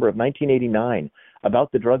September of 1989 about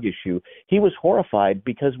the drug issue, he was horrified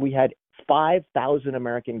because we had 5,000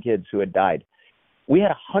 American kids who had died. We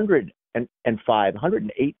had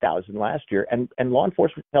 108,000 last year, and law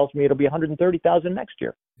enforcement tells me it'll be 130,000 next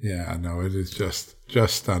year. Yeah, no, it is just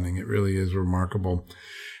stunning. It really is remarkable.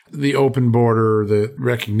 The open border, the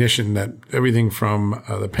recognition that everything from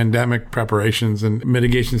the pandemic preparations and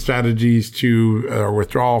mitigation strategies to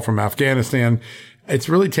withdrawal from Afghanistan, it's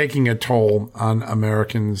really taking a toll on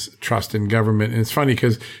Americans' trust in government. And it's funny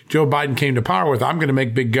because Joe Biden came to power with, I'm going to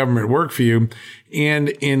make big government work for you. And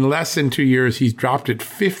in less than 2 years, he's dropped it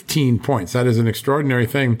 15 points. That is an extraordinary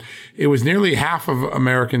thing. It was nearly half of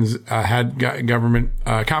Americans had government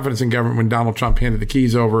confidence in government when Donald Trump handed the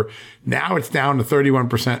keys over. Now it's down to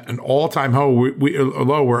 31%, an all-time low.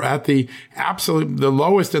 We're at the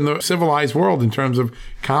lowest in the civilized world in terms of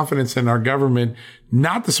confidence in our government.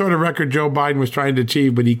 Not the sort of record Joe Biden was trying to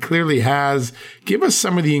achieve, but he clearly has. Give us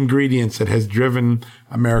some of the ingredients that has driven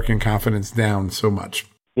American confidence down so much.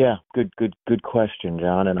 Yeah, good question,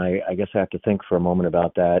 John. And I guess I have to think for a moment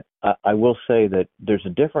about that. I will say that there's a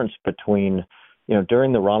difference between,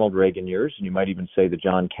 during the Ronald Reagan years, and you might even say the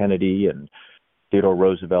John Kennedy and Theodore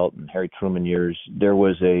Roosevelt and Harry Truman years, there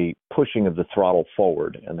was a pushing of the throttle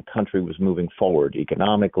forward, and the country was moving forward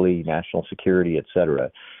economically, national security, et cetera.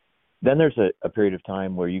 Then there's a period of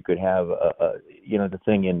time where you could have the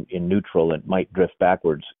thing in neutral and might drift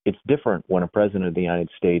backwards. It's different when a president of the United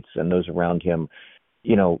States and those around him,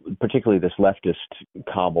 particularly this leftist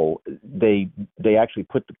cabal, they actually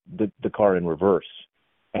put the car in reverse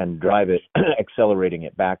and drive it, accelerating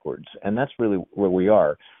it backwards. And that's really where we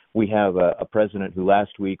are. We have a president who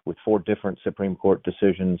last week, with 4 different Supreme Court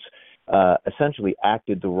decisions, essentially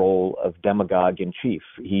acted the role of demagogue in chief.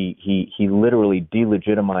 He literally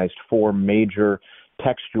delegitimized 4 major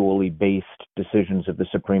textually based decisions of the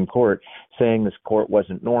Supreme Court, saying this court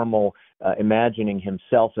wasn't normal, imagining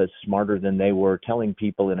himself as smarter than they were, telling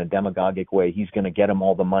people in a demagogic way he's going to get them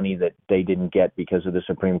all the money that they didn't get because of the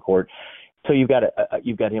Supreme Court. So you've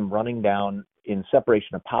got him running down in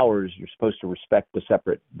separation of powers. You're supposed to respect the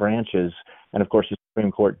separate branches, and of course the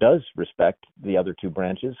Supreme Court does respect the other 2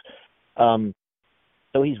 branches.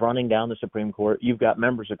 So he's running down the Supreme Court. You've got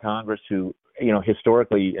members of Congress who,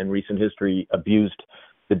 historically in recent history abused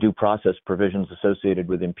the due process provisions associated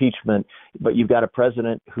with impeachment. But you've got a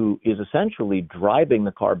president who is essentially driving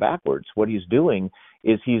the car backwards. What he's doing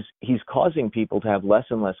is he's causing people to have less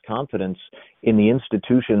and less confidence in the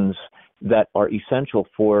institutions that are essential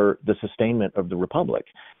for the sustainment of the republic.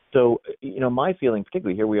 So, my feeling,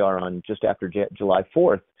 particularly here we are on just after July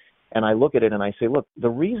 4th, and I look at it and I say, look, the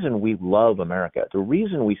reason we love America, the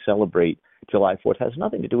reason we celebrate July 4th has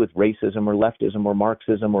nothing to do with racism or leftism or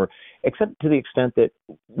Marxism, except to the extent that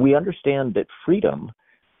we understand that freedom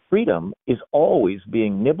is always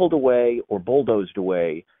being nibbled away or bulldozed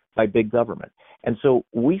away by big government. And so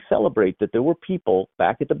we celebrate that there were people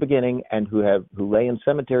back at the beginning and who lay in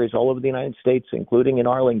cemeteries all over the United States, including in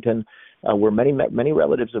Arlington, where many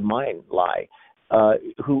relatives of mine lie,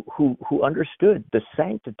 who understood the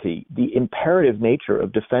sanctity, the imperative nature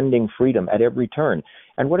of defending freedom at every turn.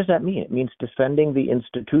 And what does that mean? It means defending the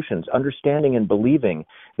institutions, understanding and believing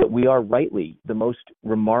that we are rightly the most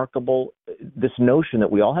remarkable, this notion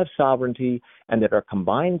that we all have sovereignty and that our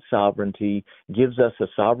combined sovereignty gives us a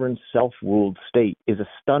sovereign self-ruled state is a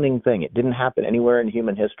stunning thing. It didn't happen anywhere in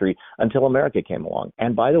human history until America came along.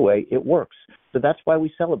 And by the way, it works. So that's why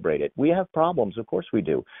we celebrate it. We have problems, of course we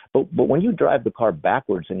do. But when you drive the car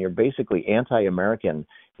backwards and you're basically anti-American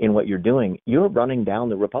in what you're doing, you're running down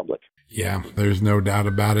the republic. Yeah, there's no doubt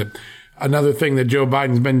about it. Another thing that Joe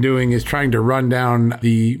Biden's been doing is trying to run down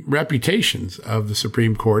the reputations of the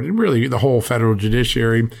Supreme Court and really the whole federal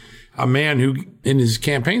judiciary. A man who, in his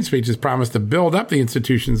campaign speech, has promised to build up the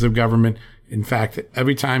institutions of government. In fact,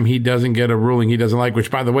 every time he doesn't get a ruling he doesn't like,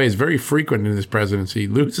 which, by the way, is very frequent in this presidency, he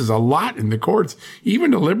loses a lot in the courts,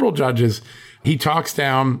 even to liberal judges, he talks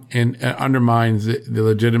down and undermines the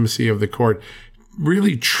legitimacy of the court.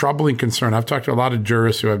 Really troubling concern. I've talked to a lot of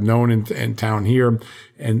jurists who I've known in town here,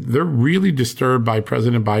 and they're really disturbed by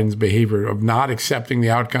President Biden's behavior of not accepting the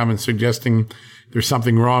outcome and suggesting there's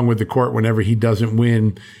something wrong with the court whenever he doesn't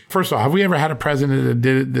win. First of all, have we ever had a president that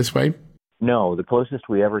did it this way? No, the closest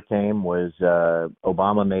we ever came was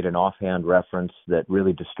Obama made an offhand reference that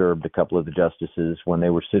really disturbed a couple of the justices when they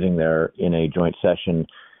were sitting there in a joint session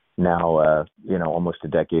now, almost a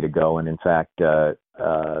decade ago. And in fact,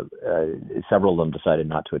 several of them decided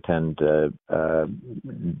not to attend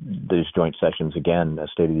these joint sessions again,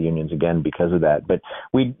 State of the Unions again, because of that. But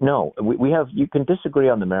we have, you can disagree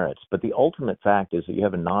on the merits, but the ultimate fact is that you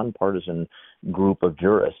have a nonpartisan group of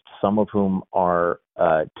jurists, some of whom are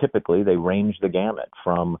typically, they range the gamut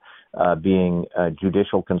from being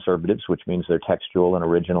judicial conservatives, which means they're textual and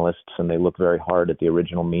originalists, and they look very hard at the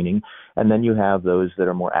original meaning. And then you have those that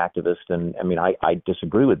are more activist. And I mean, I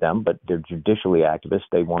disagree with them, but they're judicially activists.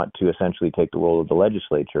 They want to essentially take the role of the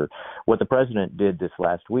legislature. What the president did this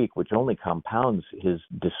last week, which only compounds his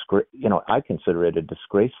I consider it a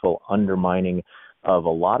disgraceful undermining of a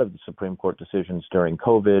lot of the Supreme Court decisions during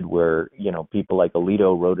COVID, where, people like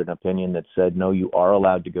Alito wrote an opinion that said, no, you are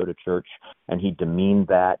allowed to go to church, and he demeaned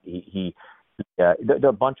that. There are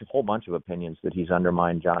a whole bunch of opinions that he's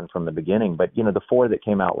undermined, John, from the beginning. But, the four that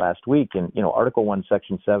came out last week, and, Article 1,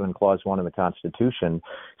 Section 7, Clause 1 of the Constitution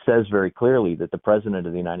says very clearly that the President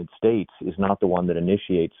of the United States is not the one that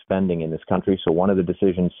initiates spending in this country. So one of the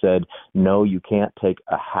decisions said, no, you can't take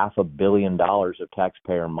 $500 million of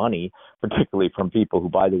taxpayer money, particularly from people who,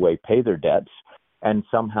 by the way, pay their debts, and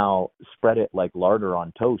somehow spread it like larder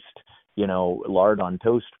on toast. Lard on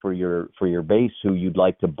toast for your base who you'd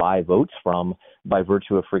like to buy votes from by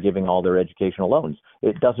virtue of forgiving all their educational loans.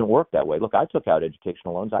 It doesn't work that way. Look, I took out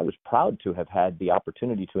educational loans. I was proud to have had the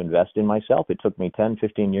opportunity to invest in myself. It took me 10,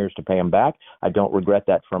 15 years to pay them back. I don't regret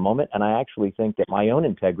that for a moment. And I actually think that my own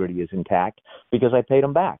integrity is intact because I paid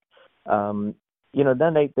them back. Then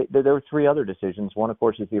there were three other decisions. One, of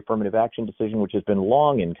course, is the affirmative action decision, which has been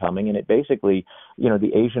long in coming. And it basically,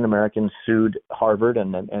 the Asian Americans sued Harvard.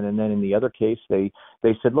 And then in the other case, they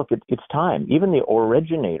said, look, it's time. Even the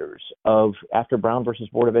originators of, after Brown versus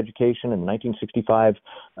Board of Education in the 1965,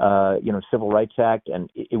 Civil Rights Act, and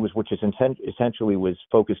which is essentially was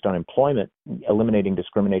focused on employment, eliminating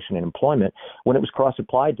discrimination in employment, when it was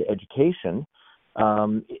cross-applied to education,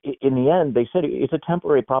 in the end, they said it's a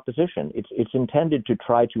temporary proposition. It's intended to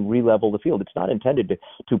try to re-level the field. It's not intended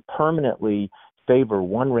to permanently favor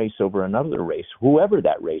one race over another race, whoever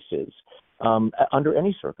that race is, under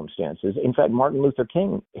any circumstances. In fact, Martin Luther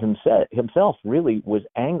King himself really was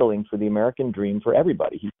angling for the American dream for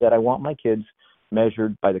everybody. He said, I want my kids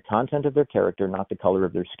measured by the content of their character, not the color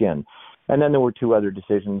of their skin. And then there were two other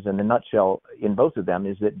decisions, and the nutshell in both of them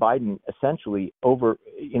is that Biden essentially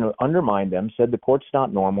undermined them, said the court's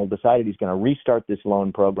not normal, decided he's going to restart this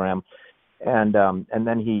loan program, and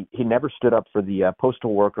then he never stood up for the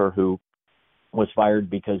postal worker who was fired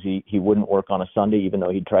because he wouldn't work on a Sunday, even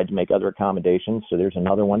though he tried to make other accommodations. So there's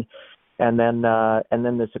another one. And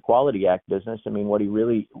then this Equality Act business. I mean, what he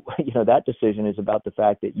really, that decision is about the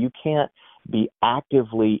fact that you can't be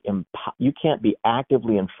actively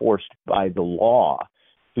enforced by the law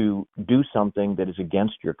to do something that is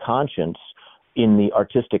against your conscience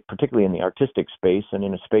particularly in the artistic space, and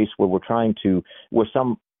in a space where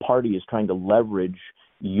some party is trying to leverage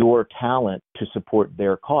your talent to support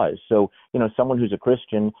their cause. So, someone who's a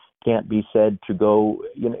Christian can't be said to go,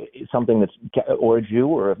 or a Jew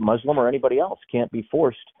or a Muslim or anybody else can't be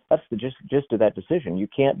forced. That's the gist of that decision. You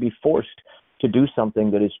can't be forced to do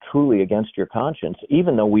something that is truly against your conscience,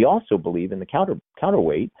 even though we also believe in the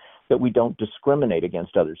counterweight that we don't discriminate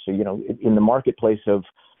against others. So, in the marketplace of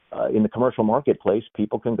in the commercial marketplace,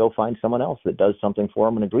 people can go find someone else that does something for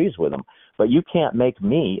them and agrees with them. But you can't make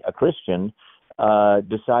me, a Christian,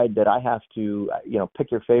 decide that I have to,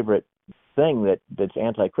 pick your favorite thing that's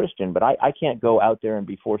anti-Christian. But I can't go out there and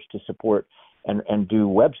be forced to support and do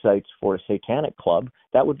websites for a satanic club.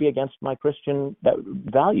 That would be against my Christian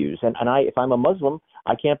values. And if I'm a Muslim,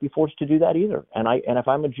 I can't be forced to do that either. And if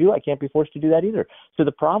I'm a Jew, I can't be forced to do that either. So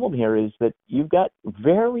the problem here is that you've got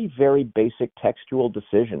very, very basic textual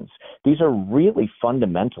decisions. These are really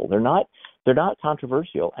fundamental. They're not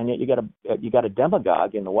controversial, and yet you got a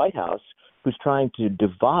demagogue in the White House who's trying to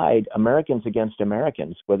divide Americans against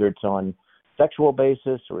Americans, whether it's on sexual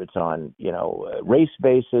basis or it's on race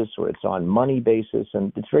basis or it's on money basis,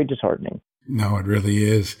 and it's very disheartening. No, it really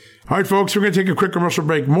is. All right, folks, we're going to take a quick commercial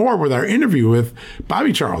break. More with our interview with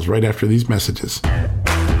Bobby Charles right after these messages.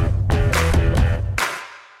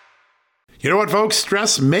 You know what, folks?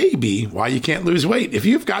 Stress may be why you can't lose weight. If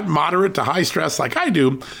you've got moderate to high stress like I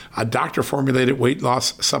do, a doctor-formulated weight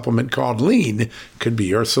loss supplement called Lean could be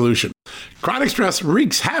your solution. Chronic stress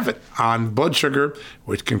wreaks havoc on blood sugar,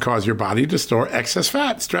 which can cause your body to store excess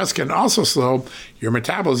fat. Stress can also slow your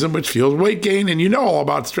metabolism, which fuels weight gain. And you know all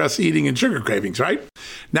about stress eating and sugar cravings, right?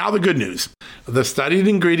 Now the good news. The studied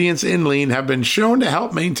ingredients in Lean have been shown to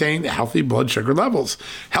help maintain healthy blood sugar levels,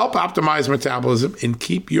 help optimize metabolism, and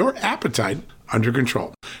keep your appetite under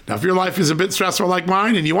control. Now, if your life is a bit stressful like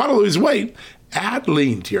mine and you want to lose weight, add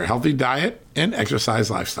Lean to your healthy diet and exercise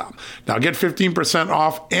lifestyle. Now get 15%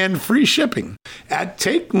 off and free shipping at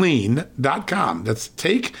takelean.com. That's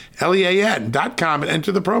takelean.com and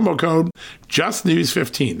enter the promo code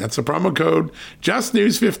JustNews15. That's the promo code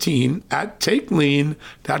JustNews15 at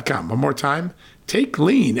takelean.com. One more time,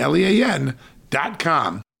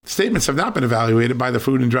 takelean.com. Statements have not been evaluated by the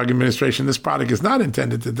Food and Drug Administration. This product is not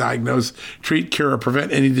intended to diagnose, treat, cure, or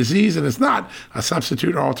prevent any disease, and it's not a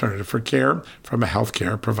substitute or alternative for care from a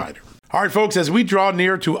healthcare provider. All right, folks, as we draw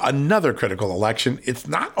near to another critical election, it's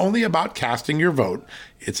not only about casting your vote,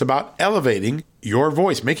 it's about elevating your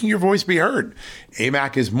voice, making your voice be heard.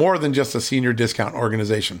 AMAC is more than just a senior discount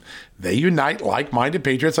organization. They unite like-minded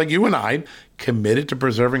patriots like you and I, committed to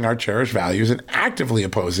preserving our cherished values and actively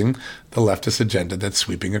opposing the leftist agenda that's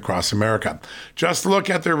sweeping across America. Just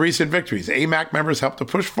look at their recent victories. AMAC members helped to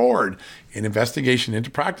push forward an investigation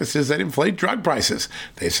into practices that inflate drug prices.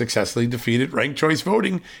 They successfully defeated ranked choice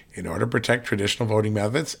voting in order to protect traditional voting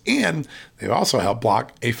methods, and they've also helped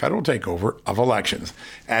block a federal takeover of elections.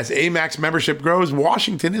 As AMAC's membership grows,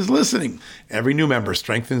 Washington is listening. Every new member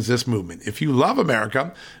strengthens this movement. If you love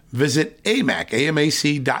America, visit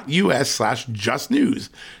amac.us/justnews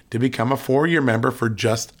to become a 4-year member for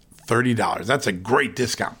just $30. That's a great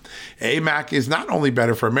discount. AMAC is not only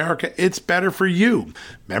better for America, it's better for you.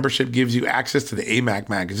 Membership gives you access to the AMAC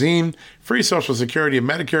magazine, free Social Security and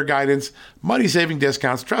Medicare guidance, money-saving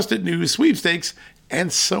discounts, trusted news, sweepstakes,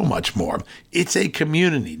 and so much more. It's a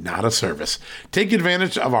community, not a service. Take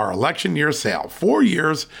advantage of our election year sale, 4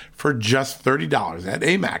 years for just $30 at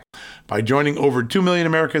AMAC. By joining over 2 million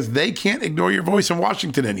Americans, they can't ignore your voice in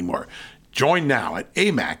Washington anymore. Join now at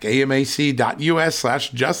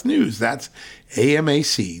amac.us/justnews. That's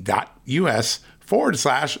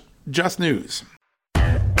amac.us/justnews.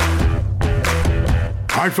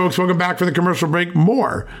 All right, folks, welcome back for the commercial break.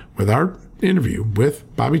 More with our interview with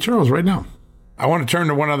Bobby Charles right now. I want to turn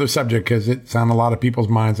to one other subject because it's on a lot of people's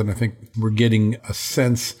minds, and I think we're getting a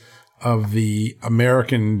sense of the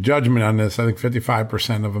American judgment on this. I think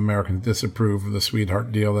 55% of Americans disapprove of the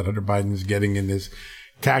sweetheart deal that Hunter Biden is getting in his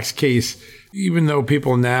tax case. Even though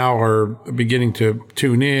people now are beginning to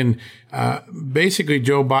tune in, basically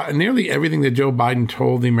Joe Biden, nearly everything that Joe Biden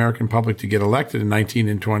told the American public to get elected in 19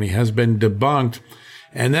 and 20 has been debunked.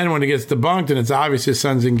 And then when it gets debunked and it's obvious his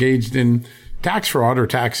son's engaged in tax fraud or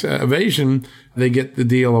tax evasion, they get the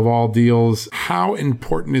deal of all deals. How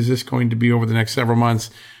important is this going to be over the next several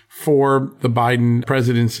months for the Biden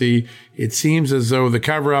presidency? It seems as though the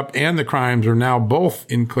cover-up and the crimes are now both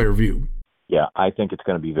in clear view. Yeah, I think it's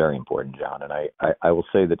going to be very important, John. And I will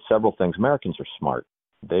say that several things. Americans are smart.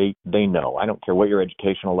 They know. I don't care what your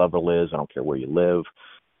educational level is. I don't care where you live.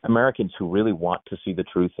 Americans who really want to see the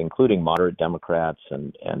truth, including moderate Democrats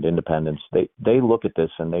and independents, they look at this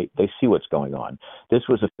and they see what's going on. This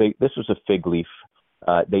was a fig leaf.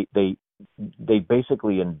 They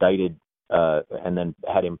basically indicted and then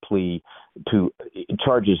had him plea to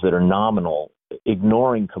charges that are nominal,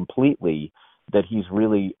 ignoring completely that he's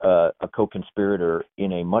really a co-conspirator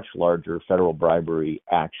in a much larger federal bribery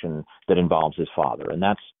action that involves his father. And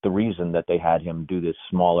that's the reason that they had him do this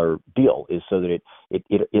smaller deal, is so that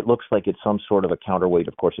it looks like it's some sort of a counterweight.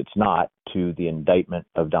 Of course, it's not, to the indictment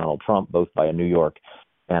of Donald Trump, both by a New York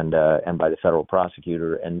and by the federal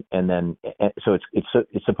prosecutor, and then so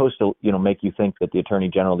it's supposed to make you think that the Attorney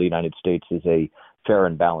General of the United States is a fair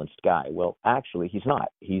and balanced guy. Well, actually, he's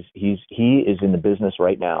not. He is in the business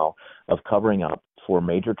right now of covering up for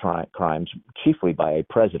major crimes, chiefly by a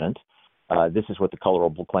president. This is what the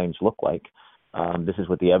colorable claims look like. This is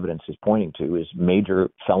what the evidence is pointing to: is major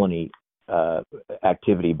felony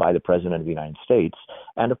activity by the president of the United States,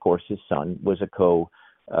 and of course, his son was a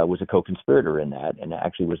co-conspirator in that, and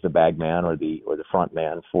actually was the bag man or the front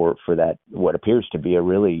man for that, what appears to be a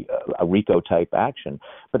RICO type action.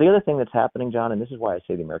 But the other thing that's happening, John, and this is why I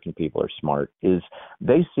say the American people are smart, is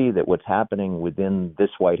they see that what's happening within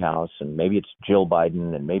this White House, and maybe it's Jill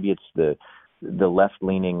Biden, and maybe it's the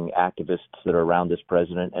left-leaning activists that are around this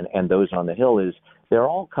president and those on the Hill, is they're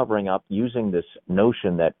all covering up using this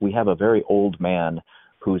notion that we have a very old man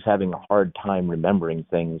who's having a hard time remembering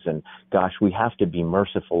things, and gosh, we have to be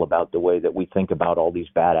merciful about the way that we think about all these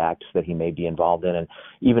bad acts that he may be involved in, and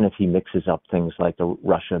even if he mixes up things like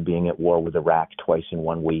Russia being at war with Iraq twice in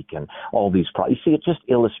 1 week and all these you see, it just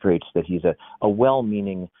illustrates that he's a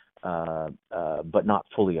well-meaning but not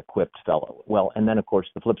fully equipped fellow. Well, and then of course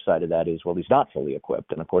the flip side of that is, well, he's not fully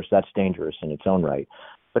equipped, and of course that's dangerous in its own right.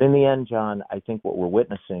 But in the end, John, I think what we're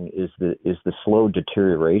witnessing is the slow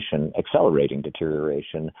deterioration, accelerating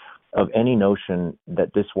deterioration of any notion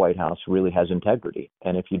that this White House really has integrity.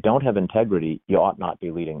 And if you don't have integrity, you ought not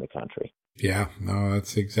be leading the country. Yeah, no,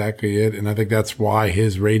 that's exactly it. And I think that's why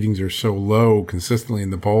his ratings are so low consistently in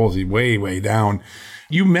the polls. He's way, way down.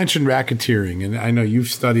 You mentioned racketeering, and I know you've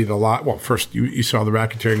studied a lot. Well, first, you saw the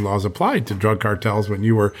racketeering laws applied to drug cartels when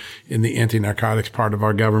you were in the anti-narcotics part of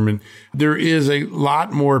our government. There is a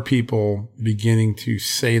lot more people beginning to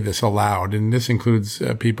say this aloud, and this includes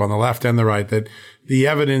people on the left and the right, that the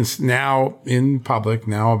evidence now in public,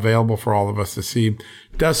 now available for all of us to see,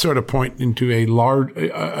 does sort of point into a large,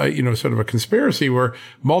 sort of a conspiracy where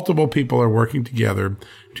multiple people are working together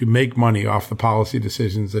to make money off the policy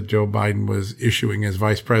decisions that Joe Biden was issuing as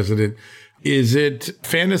vice president. Is it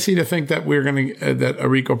fantasy to think that that a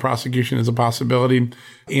RICO prosecution is a possibility?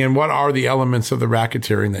 And what are the elements of the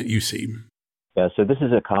racketeering that you see? Yeah, so this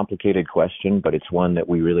is a complicated question, but it's one that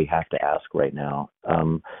we really have to ask right now.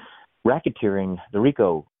 Racketeering, the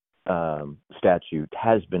RICO statute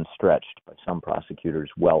has been stretched by some prosecutors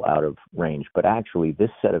well out of range, but actually this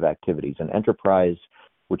set of activities, an enterprise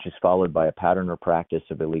which is followed by a pattern or practice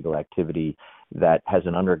of illegal activity that has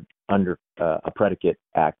an a predicate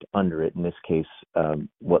act under it, in this case,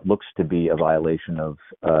 what looks to be a violation of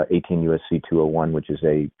 18 U.S.C. 201, which is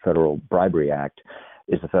a federal bribery act,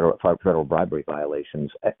 is the federal bribery violations.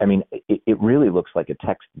 I mean, it really looks like a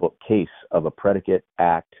textbook case of a predicate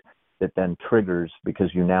act that then triggers, because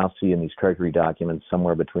you now see in these Treasury documents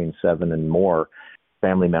somewhere between 7 and more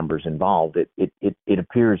family members involved. It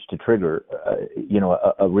appears to trigger,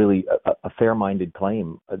 a fair-minded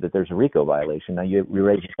claim that there's a RICO violation. Now you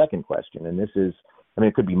raise a second question, and this is, I mean,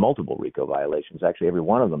 it could be multiple RICO violations. Actually, every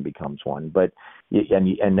one of them becomes one. But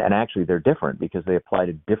and actually, they're different because they apply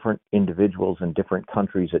to different individuals in different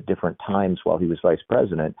countries at different times while he was vice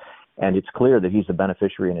president. And it's clear that he's the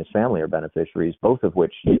beneficiary and his family are beneficiaries, both of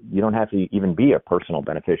which you don't have to even be a personal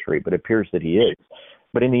beneficiary, but it appears that he is.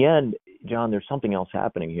 But in the end, John, there's something else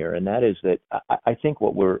happening here, and that is that I think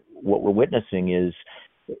what we're witnessing is,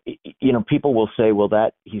 people will say, well,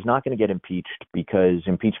 that he's not going to get impeached because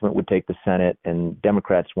impeachment would take the Senate, and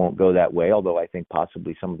Democrats won't go that way, although I think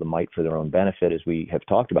possibly some of them might for their own benefit, as we have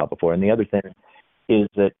talked about before. And the other thing is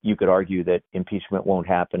that you could argue that impeachment won't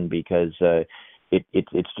happen because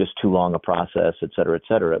it's just too long a process, et cetera, et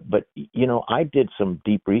cetera. But, I did some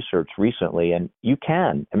deep research recently, and you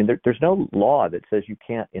can. I mean, there's no law that says you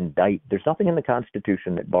can't indict. There's nothing in the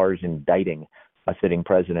Constitution that bars indicting a sitting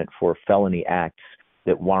president for felony acts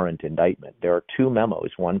that warrant indictment. There are two memos,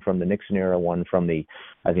 one from the Nixon era, one from the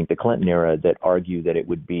Clinton era, that argue that it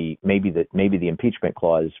would be maybe the impeachment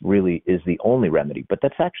clause really is the only remedy. But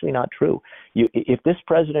that's actually not true. If this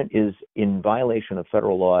president is in violation of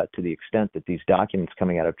federal law to the extent that these documents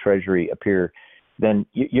coming out of Treasury appear, then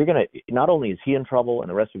you're going to, not only is he in trouble and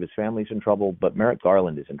the rest of his family's in trouble, but Merrick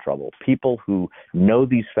Garland is in trouble. People who know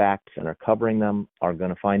these facts and are covering them are going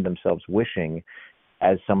to find themselves wishing,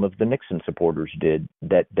 as some of the Nixon supporters did,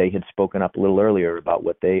 that they had spoken up a little earlier about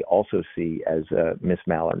what they also see as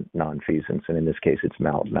mismalfeasance, and in this case, it's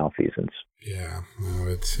malfeasance. Yeah, no,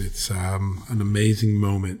 it's an amazing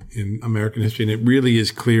moment in American history, and it really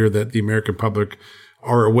is clear that the American public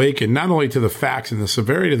are awakened not only to the facts and the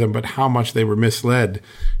severity of them, but how much they were misled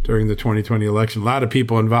during the 2020 election. A lot of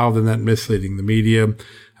people involved in that misleading: the media,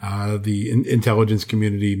 the intelligence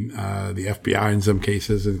community, the FBI in some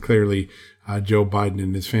cases, and clearly Joe Biden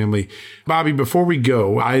and his family. Bobby, before we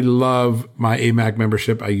go, I love my AMAC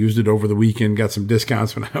membership. I used it over the weekend, got some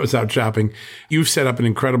discounts when I was out shopping. You've set up an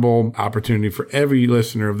incredible opportunity for every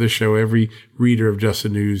listener of this show, every reader of Just the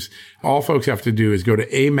News. All folks have to do is go to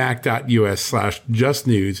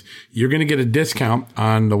amac.us/justnews. You're going to get a discount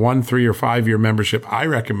on the 1, 3, or 5 year membership. I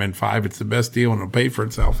recommend 5. It's the best deal and it'll pay for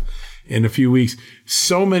itself in a few weeks.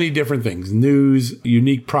 So many different things, news,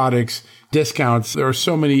 unique products, discounts. There are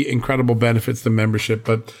so many incredible benefits to membership.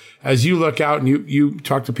 But as you look out and you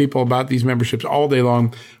talk to people about these memberships all day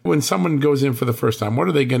long, when someone goes in for the first time, what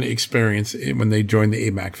are they going to experience when they join the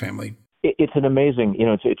AMAC family? It's an amazing,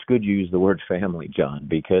 it's good you use the word family, John,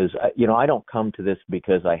 because, I don't come to this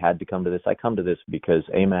because I had to come to this. I come to this because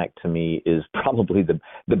AMAC to me is probably the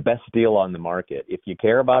best deal on the market. If you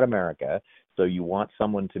care about America, so you want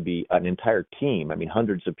someone to be an entire team,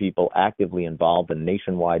 hundreds of people actively involved and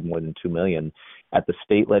nationwide, more than 2 million at the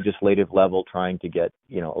state legislative level trying to get,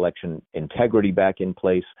 election integrity back in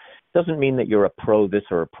place. Doesn't mean that you're a pro this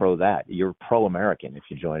or a pro that. You're pro-American if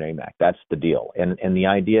you join AMAC. That's the deal. And the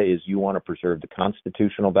idea is you want to preserve the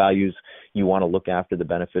constitutional values. You want to look after the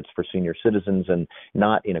benefits for senior citizens, and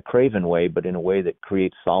not in a craven way, but in a way that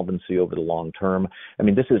creates solvency over the long term.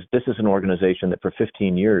 This is an organization that for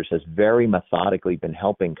 15 years has very methodically been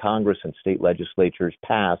helping Congress and state legislatures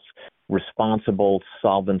pass responsible,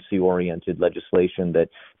 solvency-oriented legislation that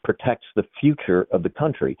protects the future of the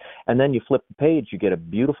country. And then you flip the page, you get a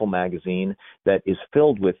beautiful magazine that is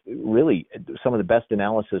filled with really some of the best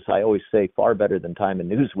analysis. I always say far better than Time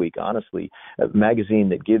and Newsweek, honestly. A magazine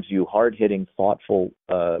that gives you hard-hitting, thoughtful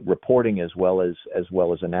reporting as well as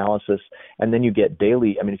analysis. And then you get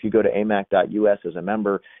daily. If you go to amac.us as a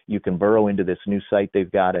member, you can burrow into this new site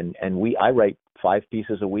they've got, and I write 5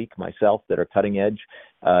 pieces a week myself that are cutting edge.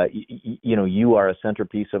 You are a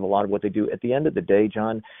centerpiece of a lot of what they do. At the end of the day,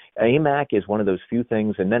 John, AMAC is one of those few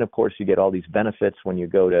things. And then, of course, you get all these benefits when you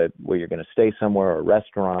go to where you're going to stay somewhere, or a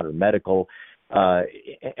restaurant or medical.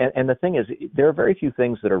 And the thing is, there are very few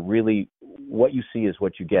things that are really what you see is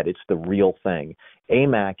what you get. It's the real thing.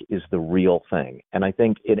 AMAC is the real thing. And I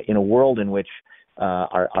think in a world in which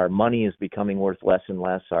our money is becoming worth less and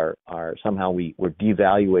less, somehow we're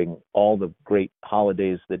devaluing all the great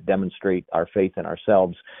holidays that demonstrate our faith in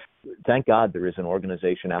ourselves. Thank God there is an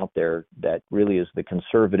organization out there that really is the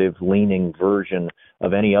conservative leaning version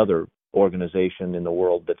of any other organization in the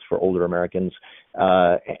world that's for older Americans.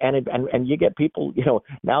 And you get people,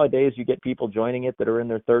 nowadays you get people joining it that are in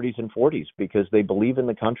their 30s and 40s because they believe in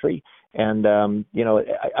the country. And,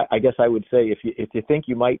 I guess I would say if you think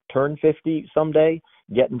you might turn 50 someday,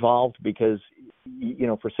 get involved because,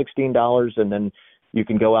 for $16 and then you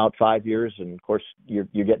can go out 5 years. And of course, you're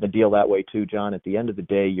getting a deal that way too, John. At the end of the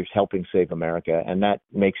day, you're helping save America, and that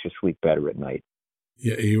makes you sleep better at night.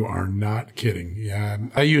 Yeah, you are not kidding. Yeah,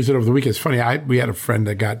 I use it over the weekend. It's funny. We had a friend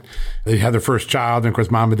that they had their first child, and of course,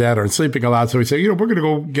 mom and dad are sleeping a lot. So we say, we're going to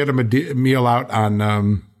go get them a meal out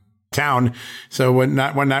on town. So one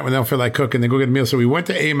night when they don't feel like cooking, they go get a meal. So we went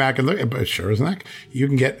to AMAC and look. But sure as heck, you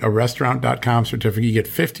can get a restaurant.com certificate. You get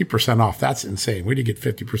 50% off. That's insane. We didn't get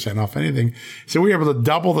 50% off anything. So we were able to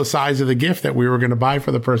double the size of the gift that we were going to buy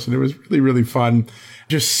for the person. It was really, really fun.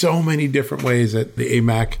 Just so many different ways that the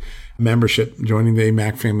AMAC membership, joining the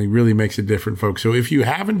AMAC family, really makes a difference, folks. So if you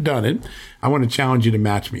haven't done it, I want to challenge you to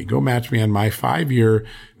match me. Go match me on my 5-year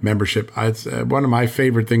membership. It's one of my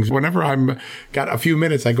favorite things. Whenever I'm got a few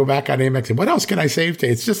minutes, I go back on AMAC and say, what else can I save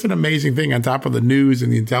today? It's just an amazing thing on top of the news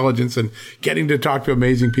and the intelligence and getting to talk to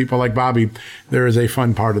amazing people like Bobby. There is a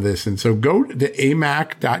fun part of this. And so go to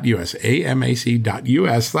amac.us,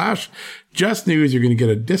 amac.us/Just News. You're going to get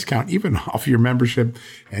a discount even off your membership,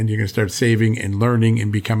 and you're going to start saving and learning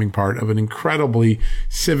and becoming part of an incredibly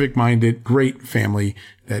civic-minded, great family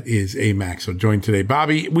that is AMAC. So join today.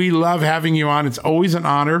 Bobby, we love having you on. It's always an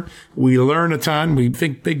honor. We learn a ton. We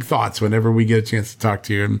think big thoughts whenever we get a chance to talk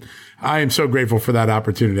to you. And I am so grateful for that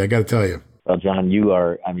opportunity. I got to tell you. Well, John, you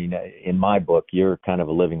are, in my book, you're kind of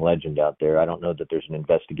a living legend out there. I don't know that there's an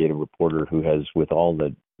investigative reporter who has, with all of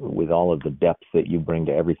the depth that you bring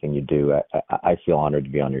to everything you do, I feel honored to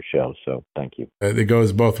be on your show. So thank you. It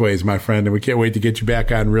goes both ways, my friend. And we can't wait to get you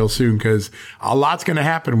back on real soon because a lot's going to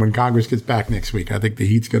happen when Congress gets back next week. I think the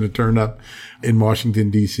heat's going to turn up in Washington,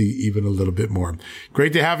 D.C. even a little bit more.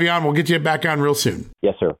 Great to have you on. We'll get you back on real soon.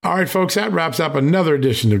 Yes, sir. All right, folks, that wraps up another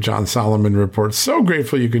edition of John Solomon Report. So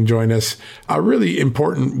grateful you can join us. A really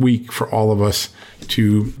important week for all of us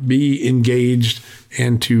to be engaged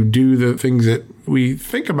and to do the things that we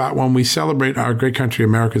think about when we celebrate our great country,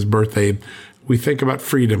 America's birthday we think about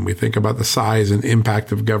freedom. We think about the size and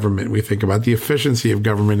impact of government. We think about the efficiency of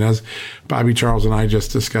government. As Bobby Charles and I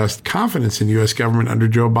just discussed, confidence in U.S. government under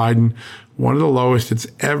Joe Biden, one of the lowest it's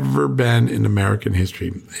ever been in American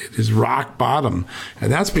history. It is rock bottom.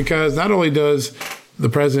 And that's because not only does the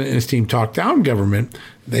president and his team talk down government,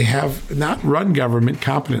 they have not run government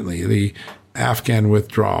competently. The Afghan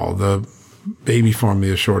withdrawal, the baby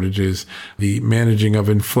formula shortages, the managing of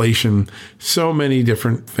inflation, so many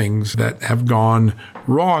different things that have gone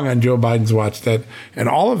wrong on Joe Biden's watch, that, and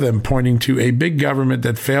all of them pointing to a big government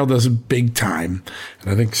that failed us big time. And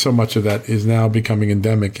I think so much of that is now becoming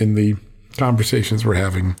endemic in the conversations we're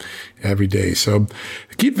having every day. So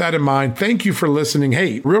keep that in mind. Thank you for listening.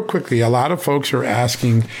 Hey, real quickly, a lot of folks are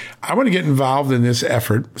asking, I want to get involved in this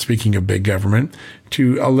effort, speaking of big government,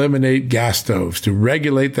 to eliminate gas stoves, to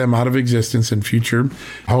regulate them out of existence in future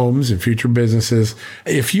homes and future businesses.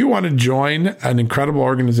 If you want to join an incredible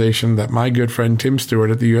organization that my good friend Tim Stewart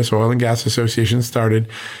at the U.S. Oil and Gas Association started,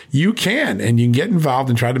 you can, and you can get involved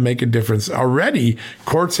and try to make a difference. Already,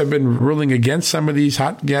 courts have been ruling against some of these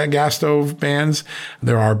hot gas stove bans.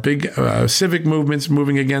 There are big civic movements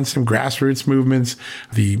moving against them, grassroots movements.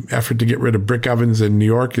 The effort to get rid of brick ovens in New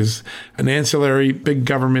York is an ancillary big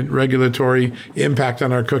government regulatory impact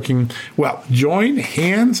on our cooking. Well, join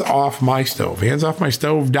Hands Off My Stove.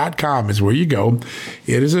 HandsOffMyStove.com is where you go.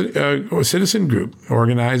 It is a citizen group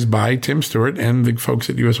organized by Tim Stewart and the folks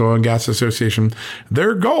at U.S. Oil and Gas Association.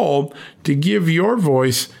 Their goal to give your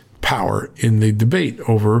voice power in the debate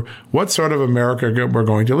over what sort of America we're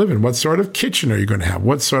going to live in. What sort of kitchen are you going to have?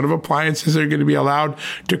 What sort of appliances are you going to be allowed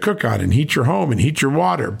to cook on and heat your home and heat your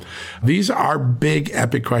water? These are big,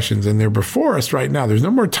 epic questions, and they're before us right now. There's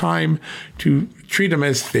no more time to treat them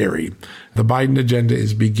as theory. The Biden agenda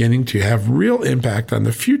is beginning to have real impact on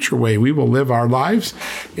the future way we will live our lives.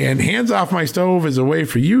 And Hands Off My Stove is a way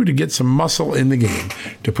for you to get some muscle in the game,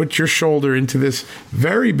 to put your shoulder into this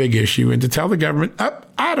very big issue and to tell the government, up,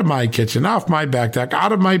 out of my kitchen, off my back deck,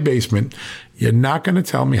 out of my basement. You're not going to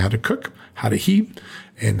tell me how to cook, how to heat,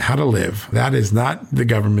 and how to live. That is not the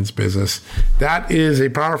government's business. That is a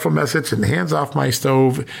powerful message. And Hands Off My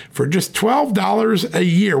Stove for just $12 a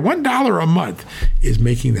year, $1 a month is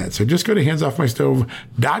making that. So just go to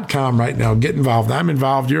handsoffmystove.com right now. Get involved. I'm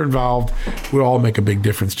involved. You're involved. We'll all make a big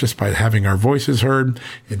difference just by having our voices heard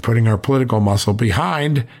and putting our political muscle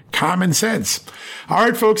behind common sense. All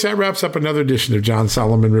right, folks, that wraps up another edition of John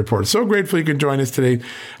Solomon Report. So grateful you could join us today.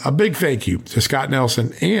 A big thank you to Scott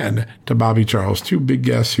Nelson and to Bobby Charles, two big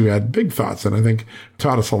guests who had big thoughts and I think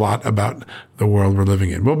taught us a lot about the world we're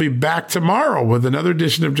living in. We'll be back tomorrow with another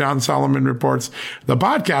edition of John Solomon Reports, the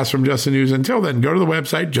podcast from Just the News. Until then, go to the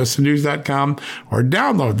website, justthenews.com, or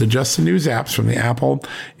download the Just the News apps from the Apple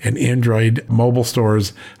and Android mobile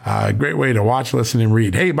stores. Great way to watch, listen, and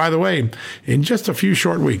read. Hey, by the way, in just a few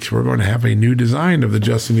short weeks, we're going to have a new design of the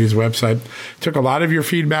Just the News website. Took a lot of your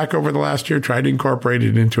feedback over the last year, tried to incorporate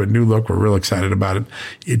it into a new look. We're real excited about it.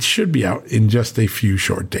 It should be out in just a few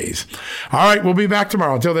short days. All right, we'll be back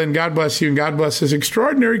tomorrow. Until then, God bless you and God bless this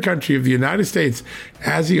extraordinary country of the United States,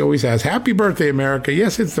 as he always has. Happy birthday, America.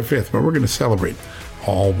 Yes, it's the 5th, but we're going to celebrate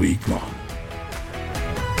all week long.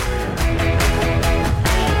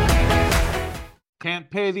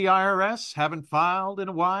 Can't pay the IRS? Haven't filed in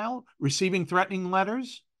a while? Receiving threatening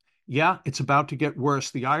letters? Yeah, it's about to get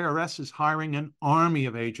worse. The IRS is hiring an army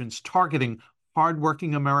of agents targeting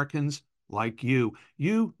hardworking Americans like you.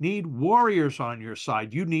 You need warriors on your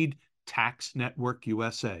side. You need Tax Network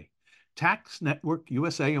USA. Tax Network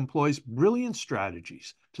USA employs brilliant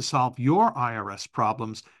strategies to solve your IRS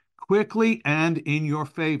problems quickly and in your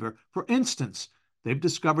favor. For instance, they've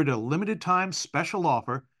discovered a limited-time special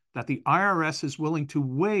offer that the IRS is willing to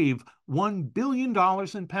waive $1 billion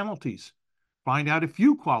in penalties. Find out if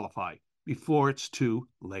you qualify before it's too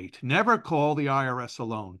late. Never call the IRS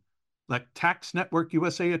alone. Let Tax Network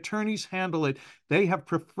USA attorneys handle it. They have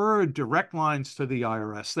preferred direct lines to the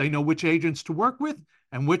IRS. They know which agents to work with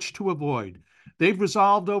and which to avoid. They've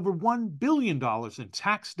resolved over $1 billion in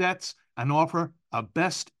tax debts and offer a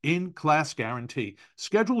best-in-class guarantee.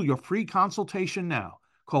 Schedule your free consultation now.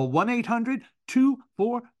 Call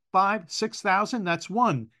 1-800-245-6000. That's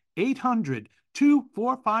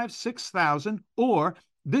 1-800-245-6000, or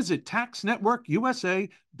visit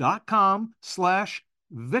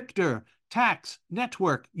taxnetworkusa.com/Victor.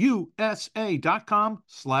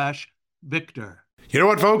 taxnetworkusa.com/Victor. You know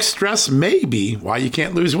what, folks? Stress may be why you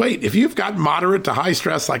can't lose weight. If you've got moderate to high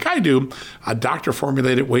stress like I do, a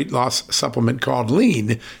doctor-formulated weight loss supplement called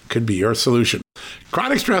Lean could be your solution.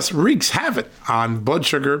 Chronic stress wreaks havoc on blood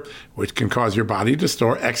sugar, which can cause your body to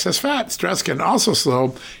store excess fat. Stress can also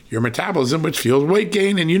slow your metabolism, which fuels weight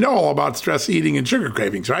gain. And you know all about stress eating and sugar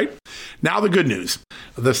cravings, right? Now the good news.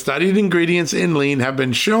 The studied ingredients in lean have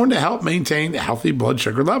been shown to help maintain healthy blood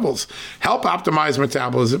sugar levels, help optimize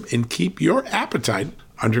metabolism, and keep your appetite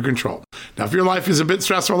under control. Now, if your life is a bit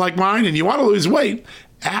stressful like mine and you want to lose weight,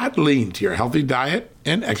 add lean to your healthy diet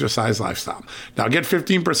and exercise lifestyle. Now get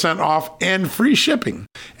 15% off and free shipping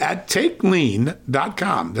at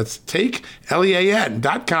takelean.com. That's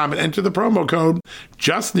takelean.com and enter the promo code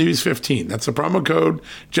JustNews15. That's the promo code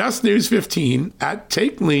JustNews15 at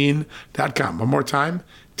takelean.com. One more time,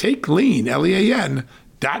 takelean.com.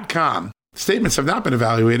 Statements have not been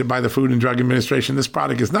evaluated by the Food and Drug Administration. This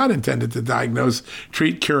product is not intended to diagnose,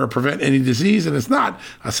 treat, cure, or prevent any disease, and is not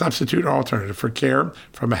a substitute or alternative for care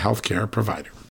from a healthcare provider.